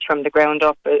club. It is from the ground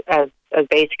up, as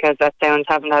basic as that sounds,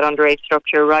 having that underage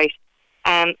structure right.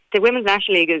 The Women's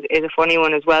National League is a funny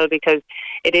one as well, because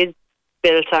it is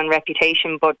built on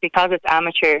reputation, but because it's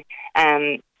amateur,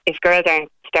 if girls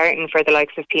aren't starting for the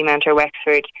likes of Peamount or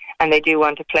Wexford and they do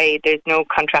want to play, there's no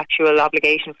contractual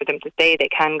obligation for them to stay. They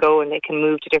can go and they can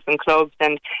move to different clubs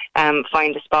and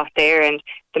find a spot there, and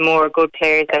the more good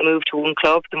players that move to one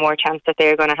club, the more chance that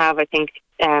they're going to have. I think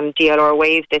DLR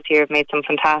Waves this year have made some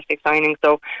fantastic signings,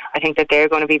 so I think that they're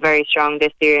going to be very strong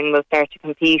this year and will start to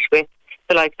compete with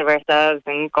the likes of ourselves,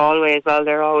 and Galway as well.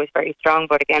 They're always very strong,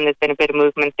 but again there's been a bit of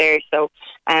movement there, so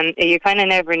you kind of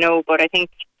never know. But I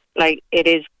think like it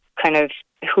is kind of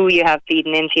who you have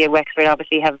feeding into you. Wexford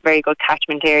obviously have a very good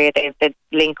catchment area. They have the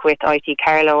link with IT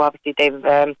Carlow. Obviously they've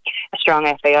a strong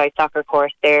FAI soccer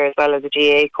course there as well as a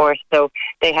GA course. So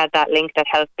they had that link that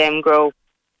helped them grow.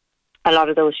 A lot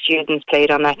of those students played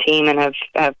on that team and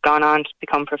have gone on to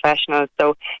become professionals.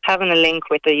 So having a link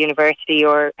with the university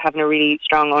or having a really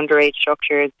strong underage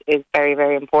structure is very,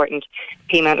 very important.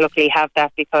 Peamount luckily have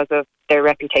that because of their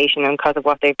reputation and because of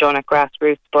what they've done at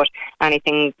grassroots. But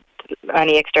any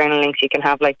external links you can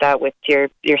have like that with your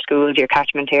schools, your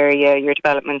catchment area, your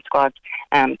development squads,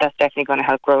 that's definitely going to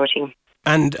help grow a team.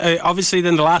 And obviously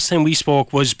then the last time we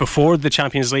spoke was before the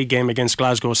Champions League game against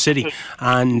Glasgow City,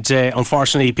 and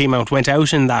unfortunately Peamount went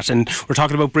out in that, and we're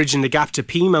talking about bridging the gap to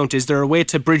Peamount. Is there a way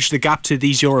to bridge the gap to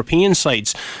these European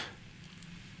sides?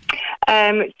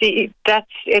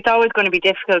 It's always going to be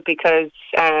difficult because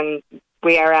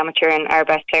we are amateur and our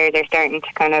best players are starting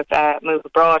to kind of move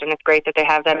abroad, and it's great that they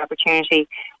have that opportunity.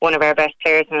 One of our best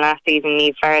players in last season,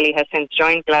 Niamh Farley, has since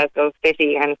joined Glasgow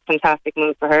City, and it's a fantastic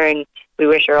move for her, and we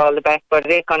wish her all the best. But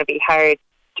it is going to be hard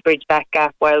to bridge that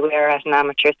gap while we are at an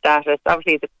amateur status.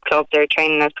 Obviously the clubs are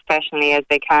training as professionally as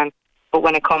they can, but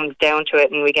when it comes down to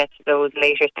it and we get to those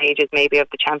later stages maybe of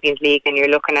the Champions League and you're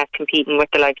looking at competing with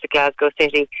the likes of Glasgow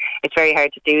City, it's very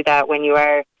hard to do that when you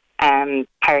are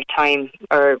part-time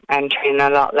and training a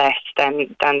lot less than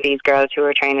these girls who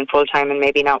are training full-time and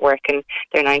maybe not working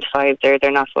their 9 to 5.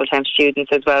 They're not full-time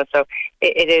students as well. So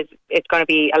it's going to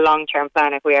be a long-term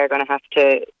plan if we are going to have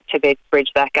to bridge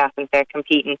that gap and start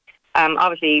competing.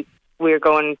 Obviously, we're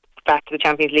going back to the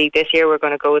Champions League this year. We're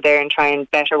going to go there and try and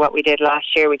better what we did last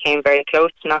year. We came very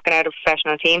close to knocking out a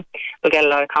professional team. We'll get a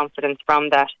lot of confidence from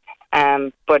that.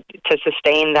 But to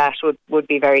sustain that would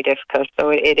be very difficult. So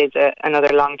it is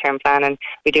another long-term plan, and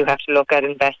we do have to look at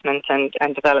investment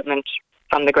and development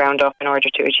from the ground up in order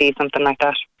to achieve something like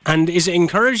that. And is it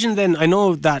encouraging then? I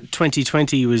know that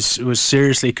 2020 was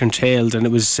seriously curtailed, and it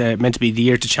was meant to be the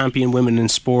year to champion women in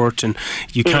sport, and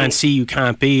you can't see, you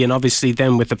can't be, and obviously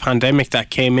then with the pandemic that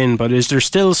came in, but is there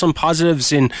still some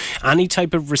positives in any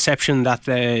type of reception that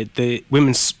the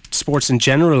women's sports in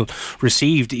general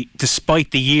received,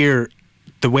 despite the year,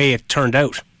 the way it turned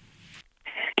out?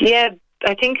 Yeah,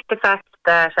 I think the fact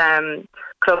that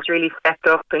clubs really stepped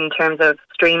up in terms of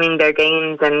streaming their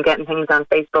games and getting things on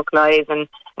Facebook Live and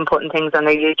putting things on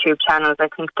their YouTube channels. I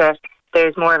think that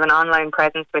there's more of an online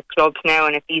presence with clubs now,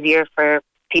 and it's easier for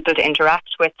people to interact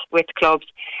with clubs,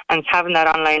 and having that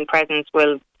online presence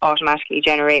will automatically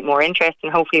generate more interest,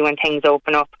 and hopefully when things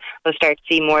open up we'll start to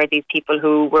see more of these people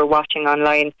who were watching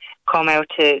online come out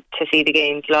to see the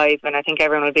games live, and I think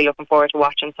everyone will be looking forward to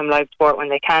watching some live sport when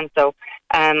they can. So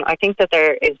I think that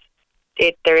there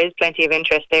is plenty of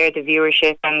interest there. The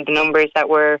viewership and the numbers that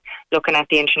we're looking at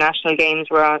the international games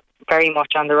were very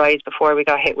much on the rise before we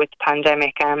got hit with the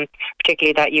pandemic,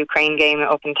 particularly that Ukraine game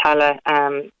up in Tala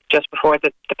just before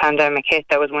the pandemic hit.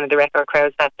 That was one of the record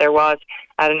crowds that there was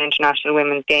at an international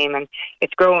women's game, and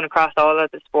it's grown across all of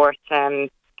the sports.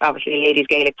 Obviously ladies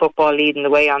Gaelic football leading the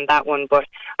way on that one, but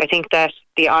I think that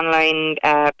the online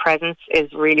presence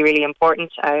is really, really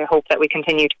important. I hope that we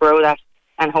continue to grow that,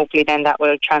 and hopefully then that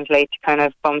will translate to kind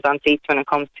of bums on seats when it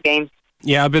comes to games.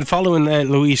 Yeah, I've been following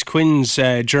Louise Quinn's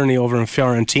journey over in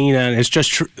Fiorentina, and it's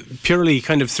just purely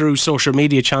kind of through social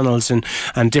media channels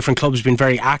and different clubs been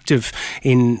very active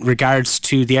in regards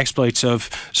to the exploits of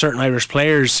certain Irish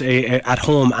players at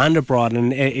home and abroad,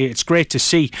 and it's great to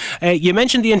see. You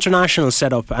mentioned the international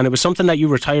setup, and it was something that you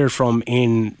retired from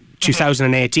in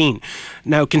 2018.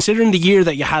 Now, considering the year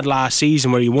that you had last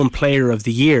season where you won Player of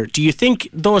the Year, do you think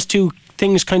those two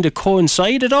things kind of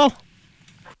coincide at all?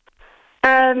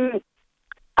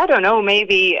 I don't know,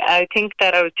 maybe. I think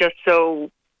that I was just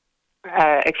so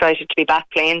excited to be back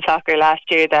playing soccer last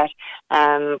year that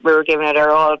we were giving it our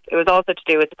all. It was also to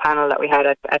do with the panel that we had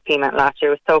at Peamount last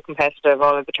year. It was so competitive,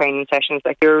 all of the training sessions.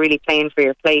 Like, you were really playing for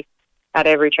your place at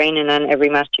every training and every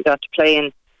match you got to play,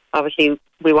 and obviously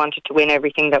we wanted to win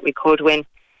everything that we could win,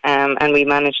 and we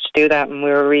managed to do that, and we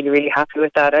were really, really happy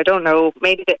with that. I don't know,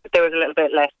 maybe there was a little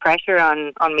bit less pressure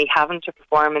on me having to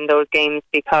perform in those games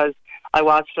because I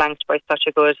was flanked by such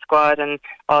a good squad, and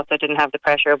also didn't have the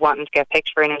pressure of wanting to get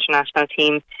picked for an international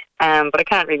team. But I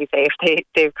can't really say if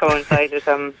they've coincided.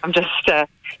 I'm just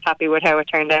happy with how it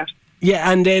turned out.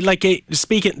 Yeah, and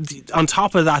speaking on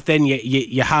top of that, then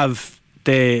you have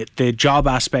the job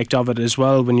aspect of it as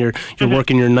well, when you're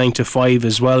working your 9 to 5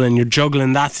 as well, and you're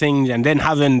juggling that thing, and then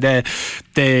having the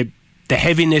the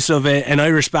heaviness of an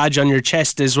Irish badge on your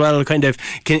chest as well kind of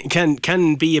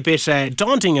can be a bit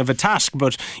daunting of a task.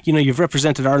 But you've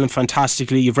represented Ireland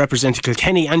fantastically. You've represented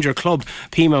Kilkenny and your club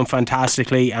Peamount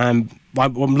fantastically. I'm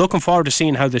looking forward to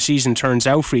seeing how the season turns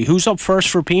out for you. Who's up first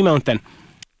for Peamount then?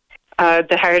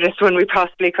 The hardest one we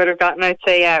possibly could have gotten, I'd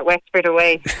say, Wexford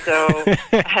away. So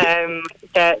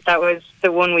that was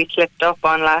the one we slipped up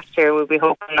on last year. We'll be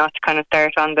hoping not to kind of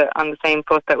start on the same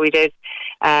foot that we did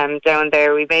down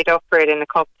there. We made up for it in the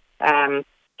cup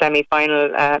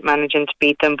semi-final, managing to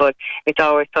beat them, but it's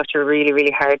always such a really,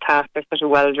 really hard task. They're such a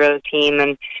well-drilled team,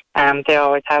 and they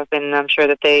always have been. I'm sure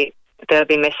that they'll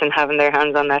be missing having their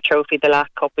hands on that trophy the last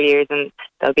couple of years, and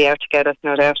they'll be out to get us,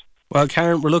 no doubt. Well,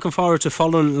 Karen, we're looking forward to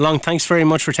following along. Thanks very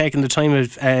much for taking the time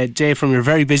of day from your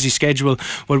very busy schedule.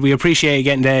 But we appreciate you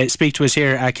getting to speak to us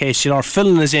here at KCLR,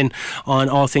 filling us in on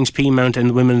all things Peamount and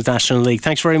the Women's National League.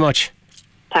 Thanks very much.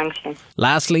 Thanks.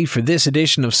 Lastly, for this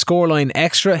edition of Scoreline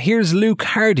Extra, here's Luke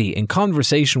Hardy in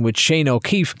conversation with Shane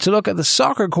O'Keefe to look at the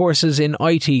soccer courses in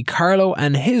IT Carlow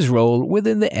and his role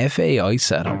within the FAI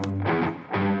setup.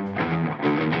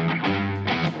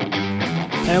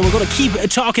 We're going to keep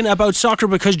talking about soccer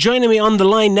because joining me on the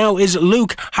line now is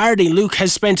Luke Hardy. Luke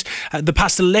has spent the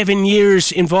past 11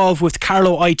 years involved with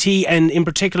Carlow IT and in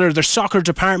particular their soccer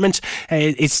department.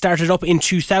 It started up in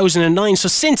 2009, so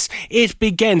since it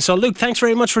began. So Luke, thanks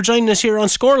very much for joining us here on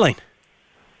Scoreline.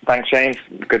 Thanks, Shane.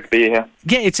 Good to be here.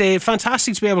 Yeah, it's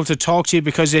fantastic to be able to talk to you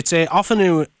because it's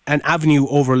often an avenue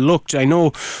overlooked. I know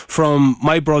from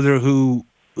my brother who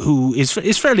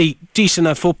is fairly decent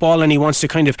at football and he wants to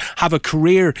kind of have a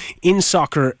career in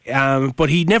soccer, but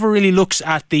he never really looks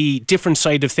at the different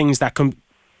side of things that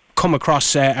come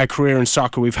across a career in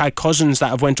soccer. We've had cousins that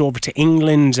have went over to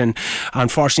England and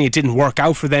unfortunately it didn't work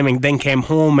out for them and then came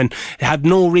home and had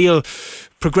no real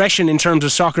progression in terms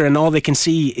of soccer, and all they can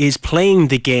see is playing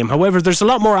the game. However, there's a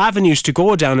lot more avenues to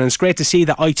go down, and it's great to see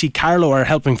that IT Carlow are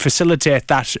helping facilitate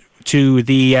that to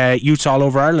the youths all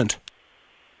over Ireland.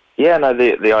 Yeah, no,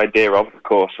 the idea of the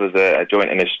course was a joint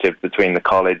initiative between the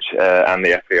college and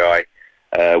the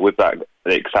FAI with the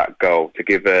exact goal to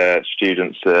give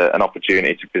students an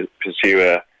opportunity to pursue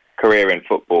a career in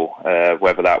football,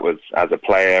 whether that was as a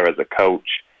player, as a coach,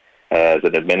 as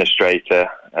an administrator.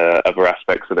 Other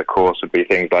aspects of the course would be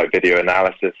things like video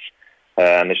analysis,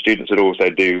 and the students would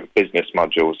also do business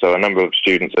modules. So a number of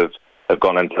students have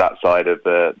gone into that side of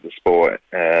the sport,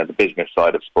 the business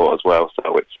side of sport as well.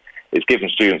 So it's given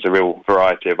students a real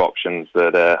variety of options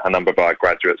that a number of our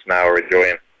graduates now are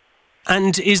enjoying.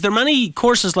 And is there many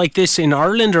courses like this in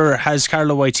Ireland, or has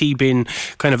Carlow IT been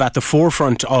kind of at the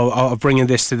forefront of bringing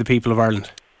this to the people of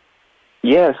Ireland?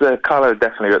 Yes, Carlow are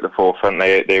definitely at the forefront.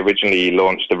 They originally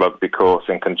launched the rugby course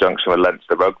in conjunction with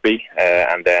Leinster Rugby,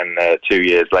 and then 2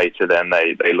 years later then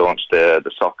they launched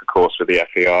the soccer course with the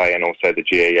FAI and also the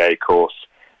GAA course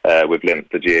with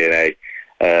Leinster GAA.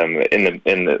 In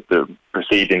the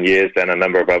preceding years, then a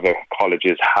number of other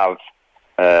colleges have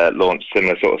launched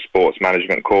similar sort of sports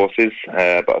management courses,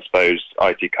 but I suppose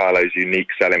IT Carlow's unique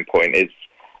selling point is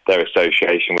their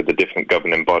association with the different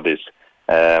governing bodies.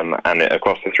 And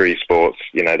across the three sports,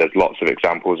 there's lots of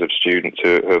examples of students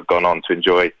who have gone on to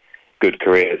enjoy good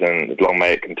careers, and long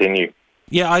may it continue.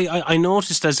 Yeah, I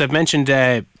noticed, as I've mentioned,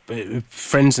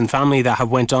 friends and family that have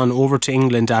went on over to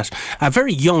England at a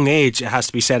very young age, it has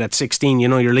to be said, at 16.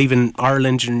 You're leaving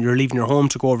Ireland and you're leaving your home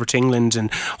to go over to England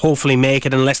and hopefully make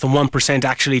it, and less than 1%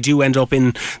 actually do end up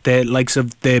in the likes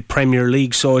of the Premier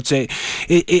League. So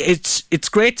it's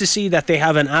great to see that they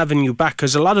have an avenue back,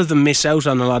 because a lot of them miss out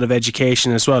on a lot of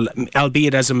education as well,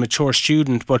 albeit as a mature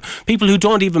student. But people who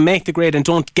don't even make the grade and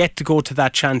don't get to go to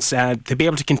that chance to be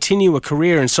able to continue a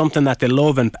career in something that they love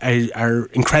and are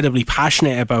incredibly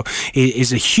passionate about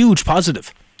is a huge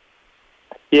positive.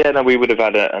 Yeah, no, we would have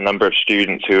had a number of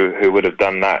students who would have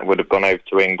done that, would have gone over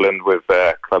to England with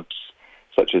clubs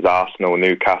such as Arsenal,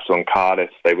 Newcastle and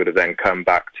Cardiff. They would have then come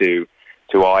back to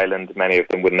Ireland. Many of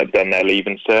them wouldn't have done their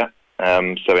Leaving Cert.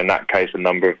 So in that case, a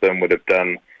number of them would have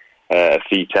done a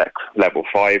CTEC Level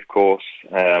 5 course.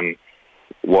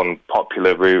 One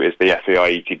popular route is the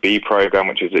FAI ETB programme,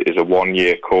 which is a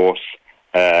 1-year course.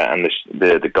 And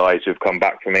the guys who've come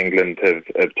back from England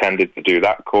have tended to do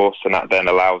that course, and that then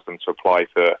allows them to apply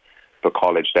for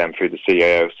college then through the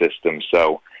CAO system.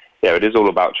 So, yeah, it is all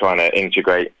about trying to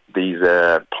integrate these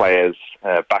players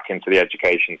back into the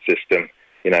education system.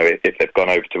 If they've gone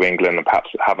over to England and perhaps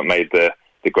haven't made the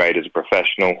grade as a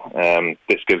professional,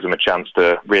 this gives them a chance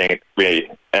to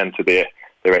re-enter their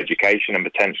education and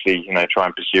potentially, try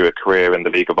and pursue a career in the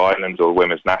League of Ireland or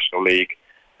Women's National League,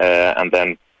 and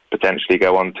then potentially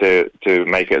go on to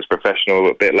make it as professional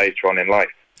a bit later on in life.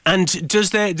 And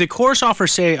does the course offer,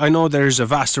 say, I know there's a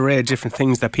vast array of different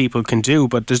things that people can do,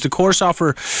 but does the course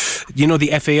offer,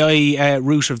 the FAI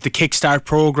route of the Kickstart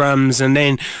programs, and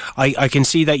then I can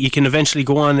see that you can eventually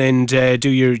go on and do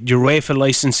your UEFA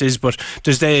licenses, but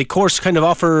does the course kind of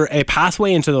offer a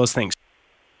pathway into those things?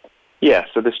 Yeah,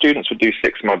 so the students would do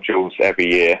 6 modules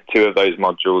every year. 2 of those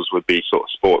modules would be sort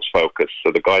of sports focused.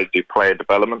 So the guys do player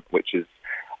development, which is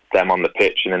them on the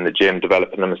pitch and in the gym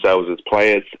developing themselves as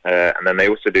players, and then they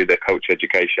also do their coach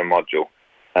education module.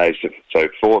 So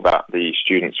for that, the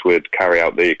students would carry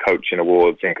out the coaching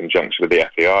awards in conjunction with the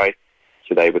FAI.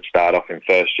 So they would start off in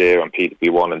first year on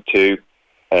PW1 and 2,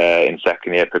 in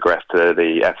second year progress to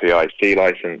the FAI C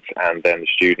licence, and then the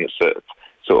students that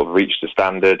sort of reach the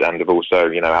standard and have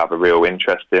also have a real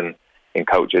interest in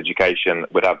coach education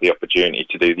would have the opportunity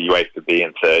to do the UEFA B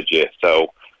in third year. So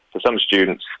for some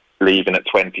students leaving at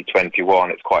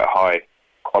 2021, it's quite a high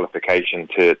qualification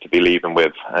to be leaving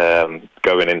with,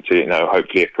 going into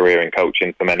hopefully a career in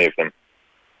coaching for many of them.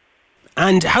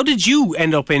 And how did you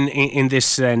end up in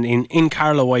this in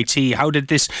Carlow IT? How did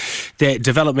the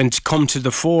development come to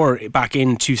the fore back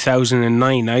in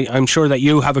 2009? I'm sure that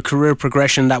you have a career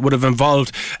progression that would have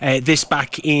involved this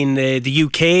back in the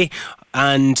UK.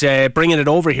 And bringing it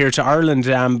over here to Ireland,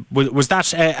 was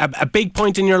that a big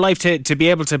point in your life to be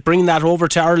able to bring that over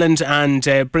to Ireland and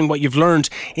bring what you've learned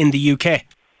in the UK?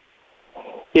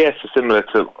 Yes, so similar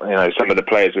to some of the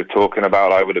players we're talking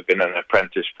about, I would have been an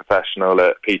apprentice professional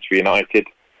at Peterborough United.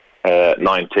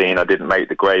 19, I didn't make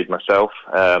the grade myself,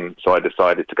 so I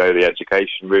decided to go the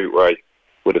education route, where I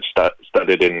would have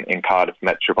studied in Cardiff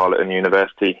Metropolitan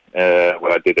University,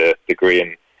 where I did a degree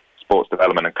in sports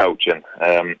development and coaching.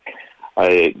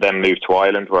 I then moved to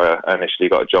Ireland, where I initially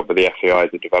got a job with the FAI as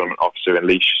a development officer in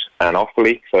Laois and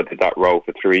Offaly. So I did that role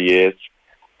for 3 years.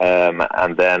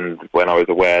 And then when I was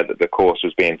aware that the course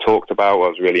was being talked about, I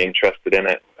was really interested in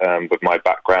it, with my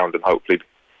background and hopefully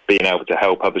being able to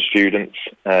help other students.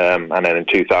 And then in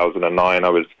 2009, I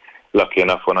was lucky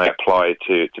enough when I applied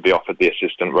to be offered the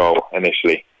assistant role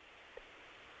initially.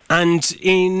 And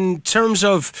in terms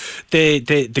of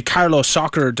the Carlow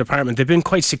soccer department, they've been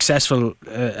quite successful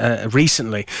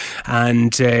recently,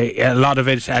 and a lot of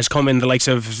it has come in the likes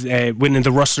of winning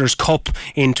the Rustlers Cup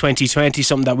in 2020,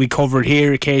 something that we covered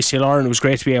here at KCLR, and it was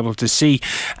great to be able to see.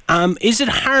 Is it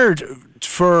hard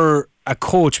for a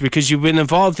coach, because you've been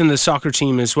involved in the soccer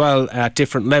team as well at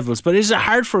different levels, but is it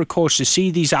hard for a coach to see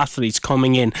these athletes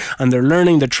coming in and they're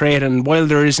learning the trade, and while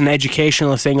there is an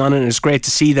educational thing on it, it's great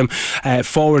to see them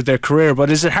forward their career,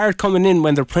 but is it hard coming in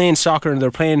when they're playing soccer and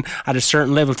they're playing at a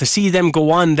certain level to see them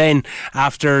go on then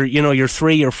after your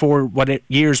 3 or 4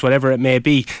 years, whatever it may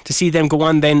be, to see them go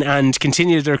on then and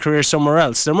continue their career somewhere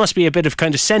else? There must be a bit of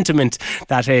kind of sentiment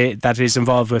that is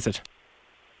involved with it.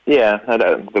 Yeah,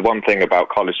 the one thing about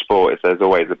college sport is there's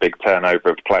always a big turnover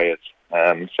of players.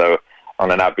 So on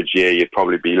an average year, you'd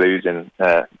probably be losing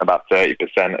about 30%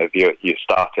 of your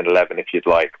starting 11 if you'd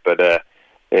like. But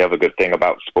the other good thing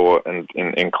about sport and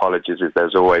in colleges is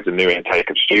there's always a new intake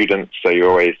of students. So you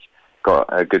always got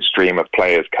a good stream of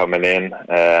players coming in.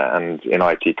 And in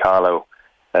IT Carlow,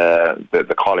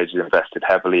 the college has invested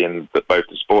heavily in both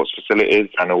the sports facilities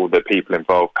and all the people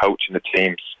involved coaching the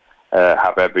teams.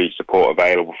 Have every support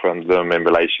available from them in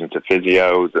relation to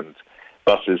physios and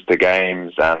buses to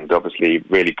games, and obviously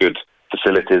really good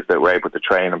facilities that we're able to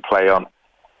train and play on.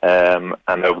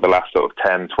 And over the last sort of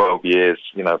 10, 12 years,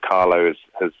 Carlow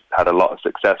has had a lot of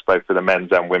success both for the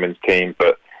men's and women's team,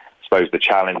 but I suppose the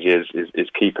challenge is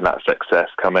keeping that success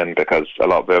coming, because a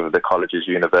lot of the colleges,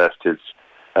 universities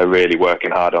are really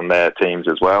working hard on their teams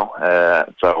as well.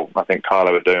 So I think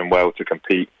Carlow are doing well to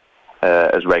compete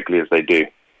as regularly as they do.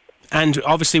 And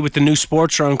obviously with the new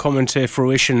sports round coming to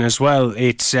fruition as well,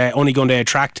 it's only going to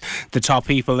attract the top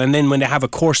people. And then when they have a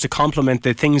course to complement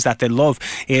the things that they love,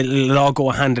 it'll all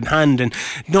go hand in hand. And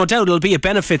no doubt it'll be a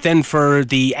benefit then for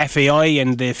the FAI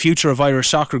and the future of Irish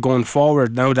soccer going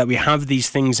forward, now that we have these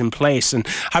things in place. And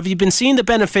have you been seeing the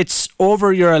benefits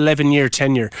over your 11-year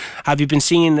tenure? Have you been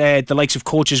seeing the likes of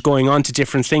coaches going on to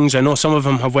different things? I know some of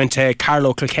them have went to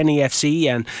Carlow Kilkenny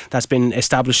FC, and that's been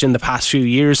established in the past few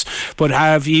years. But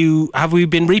have we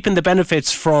been reaping the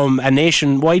benefits from a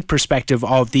nationwide perspective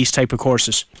of these type of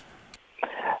courses?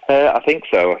 I think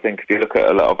so. I think if you look at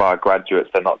a lot of our graduates,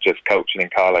 they're not just coaching in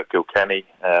Carlow Kilkenny.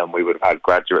 We would have had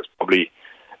graduates probably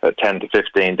at 10 to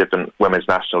 15 different Women's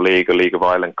National League or League of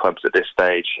Ireland clubs at this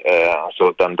stage. I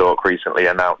saw Dundalk recently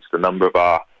announced a number of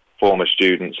our former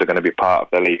students are going to be part of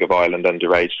their League of Ireland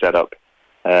underage setup.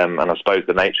 And I suppose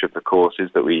the nature of the course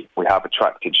is that we have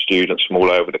attracted students from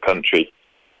all over the country.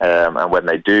 And when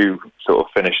they do sort of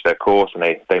finish their course and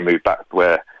they move back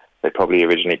where they probably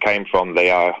originally came from.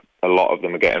 A lot of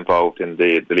them get involved in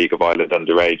the League of Ireland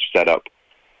underage setup,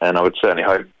 and I would certainly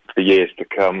hope for the years to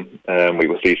come we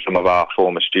will see some of our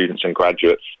former students and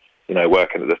graduates,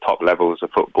 working at the top levels of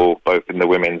football, both in the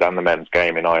women's and the men's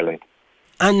game in Ireland.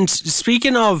 And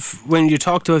speaking of, when you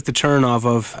talked about the turnover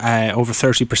of over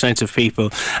 30% of people,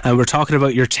 and we're talking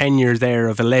about your tenure there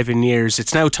of 11 years,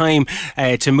 it's now time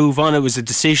to move on. It was a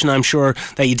decision, I'm sure,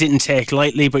 that you didn't take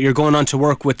lightly, but you're going on to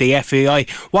work with the FAI.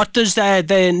 What does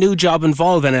the new job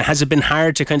involve in it? Has it been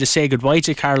hard to kind of say goodbye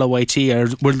to Carlo IT, or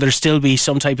will there still be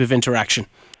some type of interaction?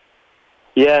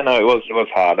 Yeah, no, it was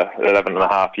harder. 11 and a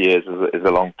half years is a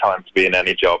long time to be in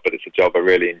any job, but it's a job I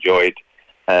really enjoyed.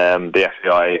 The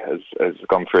FAI has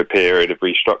gone through a period of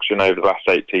restructuring over the last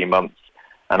 18 months,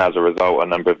 and as a result, a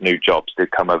number of new jobs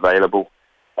did come available.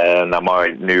 Now my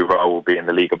new role will be in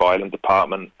the League of Ireland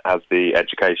department as the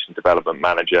Education Development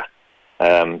Manager.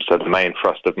 So the main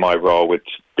thrust of my role would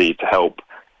be to help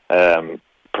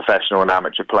professional and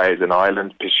amateur players in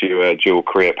Ireland pursue a dual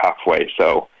career pathway.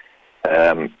 So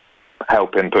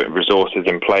helping put resources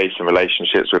in place and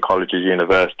relationships with colleges,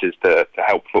 universities to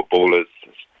help footballers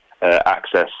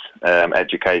access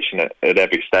education at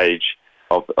every stage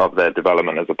of their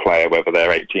development as a player, whether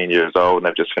they're 18 years old and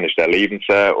they've just finished their Leaving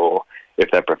Cert, or if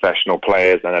they're professional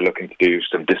players and are looking to do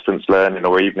some distance learning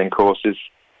or evening courses.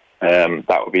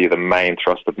 That would be the main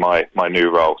thrust of my new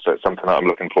role, so it's something that I'm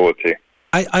looking forward to.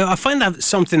 I find that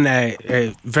something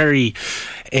very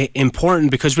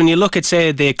important, because when you look at,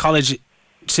 say, the college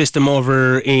system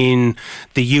over in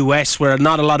the US, where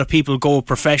not a lot of people go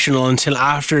professional until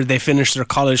after they finish their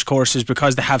college courses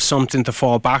because they have something to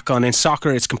fall back on. In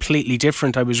soccer, it's completely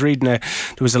different. I was reading there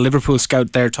was a Liverpool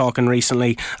scout there talking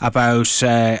recently about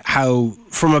how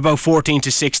from about 14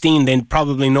 to 16 they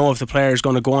probably know if the player is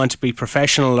going to go on to be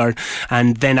professional,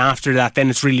 and then after that then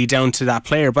it's really down to that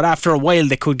player. But after a while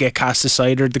they could get cast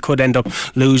aside, or they could end up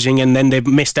losing, and then they've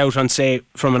missed out on, say,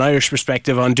 from an Irish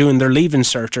perspective, on doing their Leaving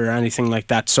Cert or anything like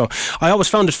that. So I always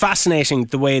found it fascinating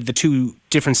the way the two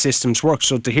different systems work.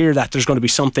 So to hear that there's going to be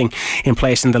something in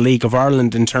place in the League of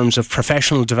Ireland in terms of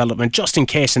professional development, just in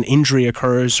case an injury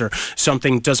occurs or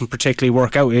something doesn't particularly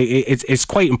work out, it's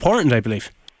quite important, I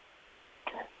believe.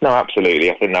 No,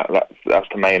 absolutely. I think that's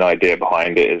the main idea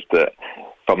behind it, is that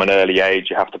from an early age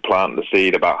you have to plant the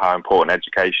seed about how important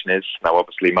education is. Now,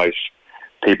 obviously, most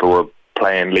people who are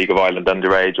playing League of Ireland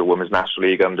underage or Women's National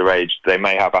League underage, they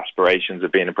may have aspirations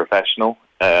of being a professional,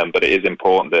 but it is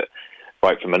important that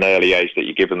right from an early age that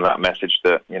you give them that message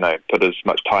that, put as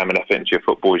much time and effort into your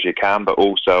football as you can, but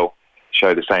also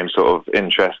show the same sort of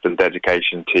interest and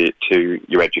dedication to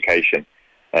your education.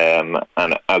 And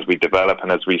as we develop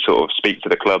and as we sort of speak to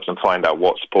the clubs and find out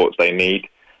what supports they need,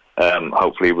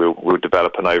 hopefully we'll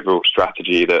develop an overall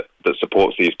strategy that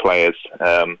supports these players.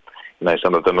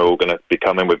 Some of them are all going to be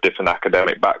coming with different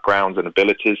academic backgrounds and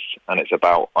abilities, and it's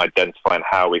about identifying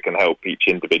how we can help each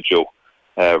individual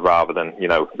rather than,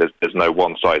 there's no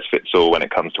one size fits all when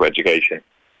it comes to education.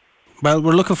 Well,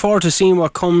 we're looking forward to seeing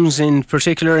what comes in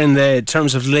particular in the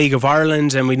terms of League of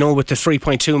Ireland, and we know with the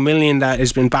 3.2 million that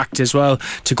has been backed as well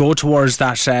to go towards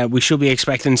that, we should be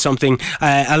expecting something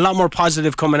a lot more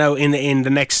positive coming out in the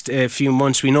next few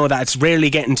months. We know that it's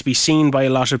rarely getting to be seen by a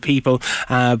lot of people,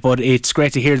 but it's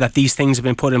great to hear that these things have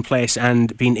been put in place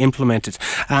and been implemented.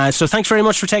 So thanks very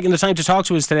much for taking the time to talk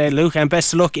to us today, Luke, and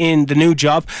best of luck in the new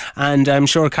job, and I'm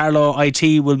sure Carlo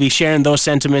IT will be sharing those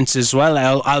sentiments as well,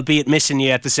 albeit missing you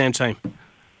at the same time.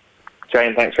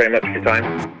 Jane, thanks very much for your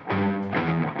time.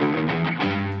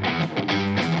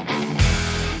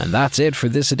 And that's it for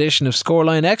this edition of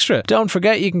Scoreline Extra. Don't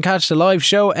forget you can catch the live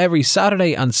show every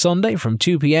Saturday and Sunday from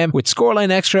 2 p.m, with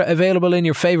Scoreline Extra available in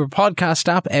your favourite podcast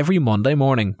app every Monday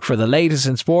morning. For the latest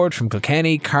in sport from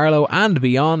Kilkenny, Carlow and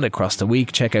beyond across the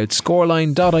week, check out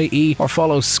scoreline.ie or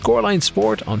follow Scoreline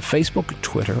Sport on Facebook,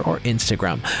 Twitter or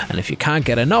Instagram. And if you can't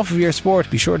get enough of your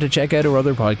sport, be sure to check out our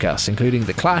other podcasts, including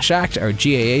the Clash Act, our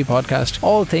GAA podcast,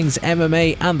 all things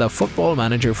MMA and the Football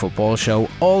Manager Football Show,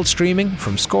 all streaming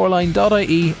from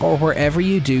scoreline.ie or wherever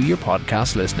you do your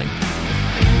podcast listening.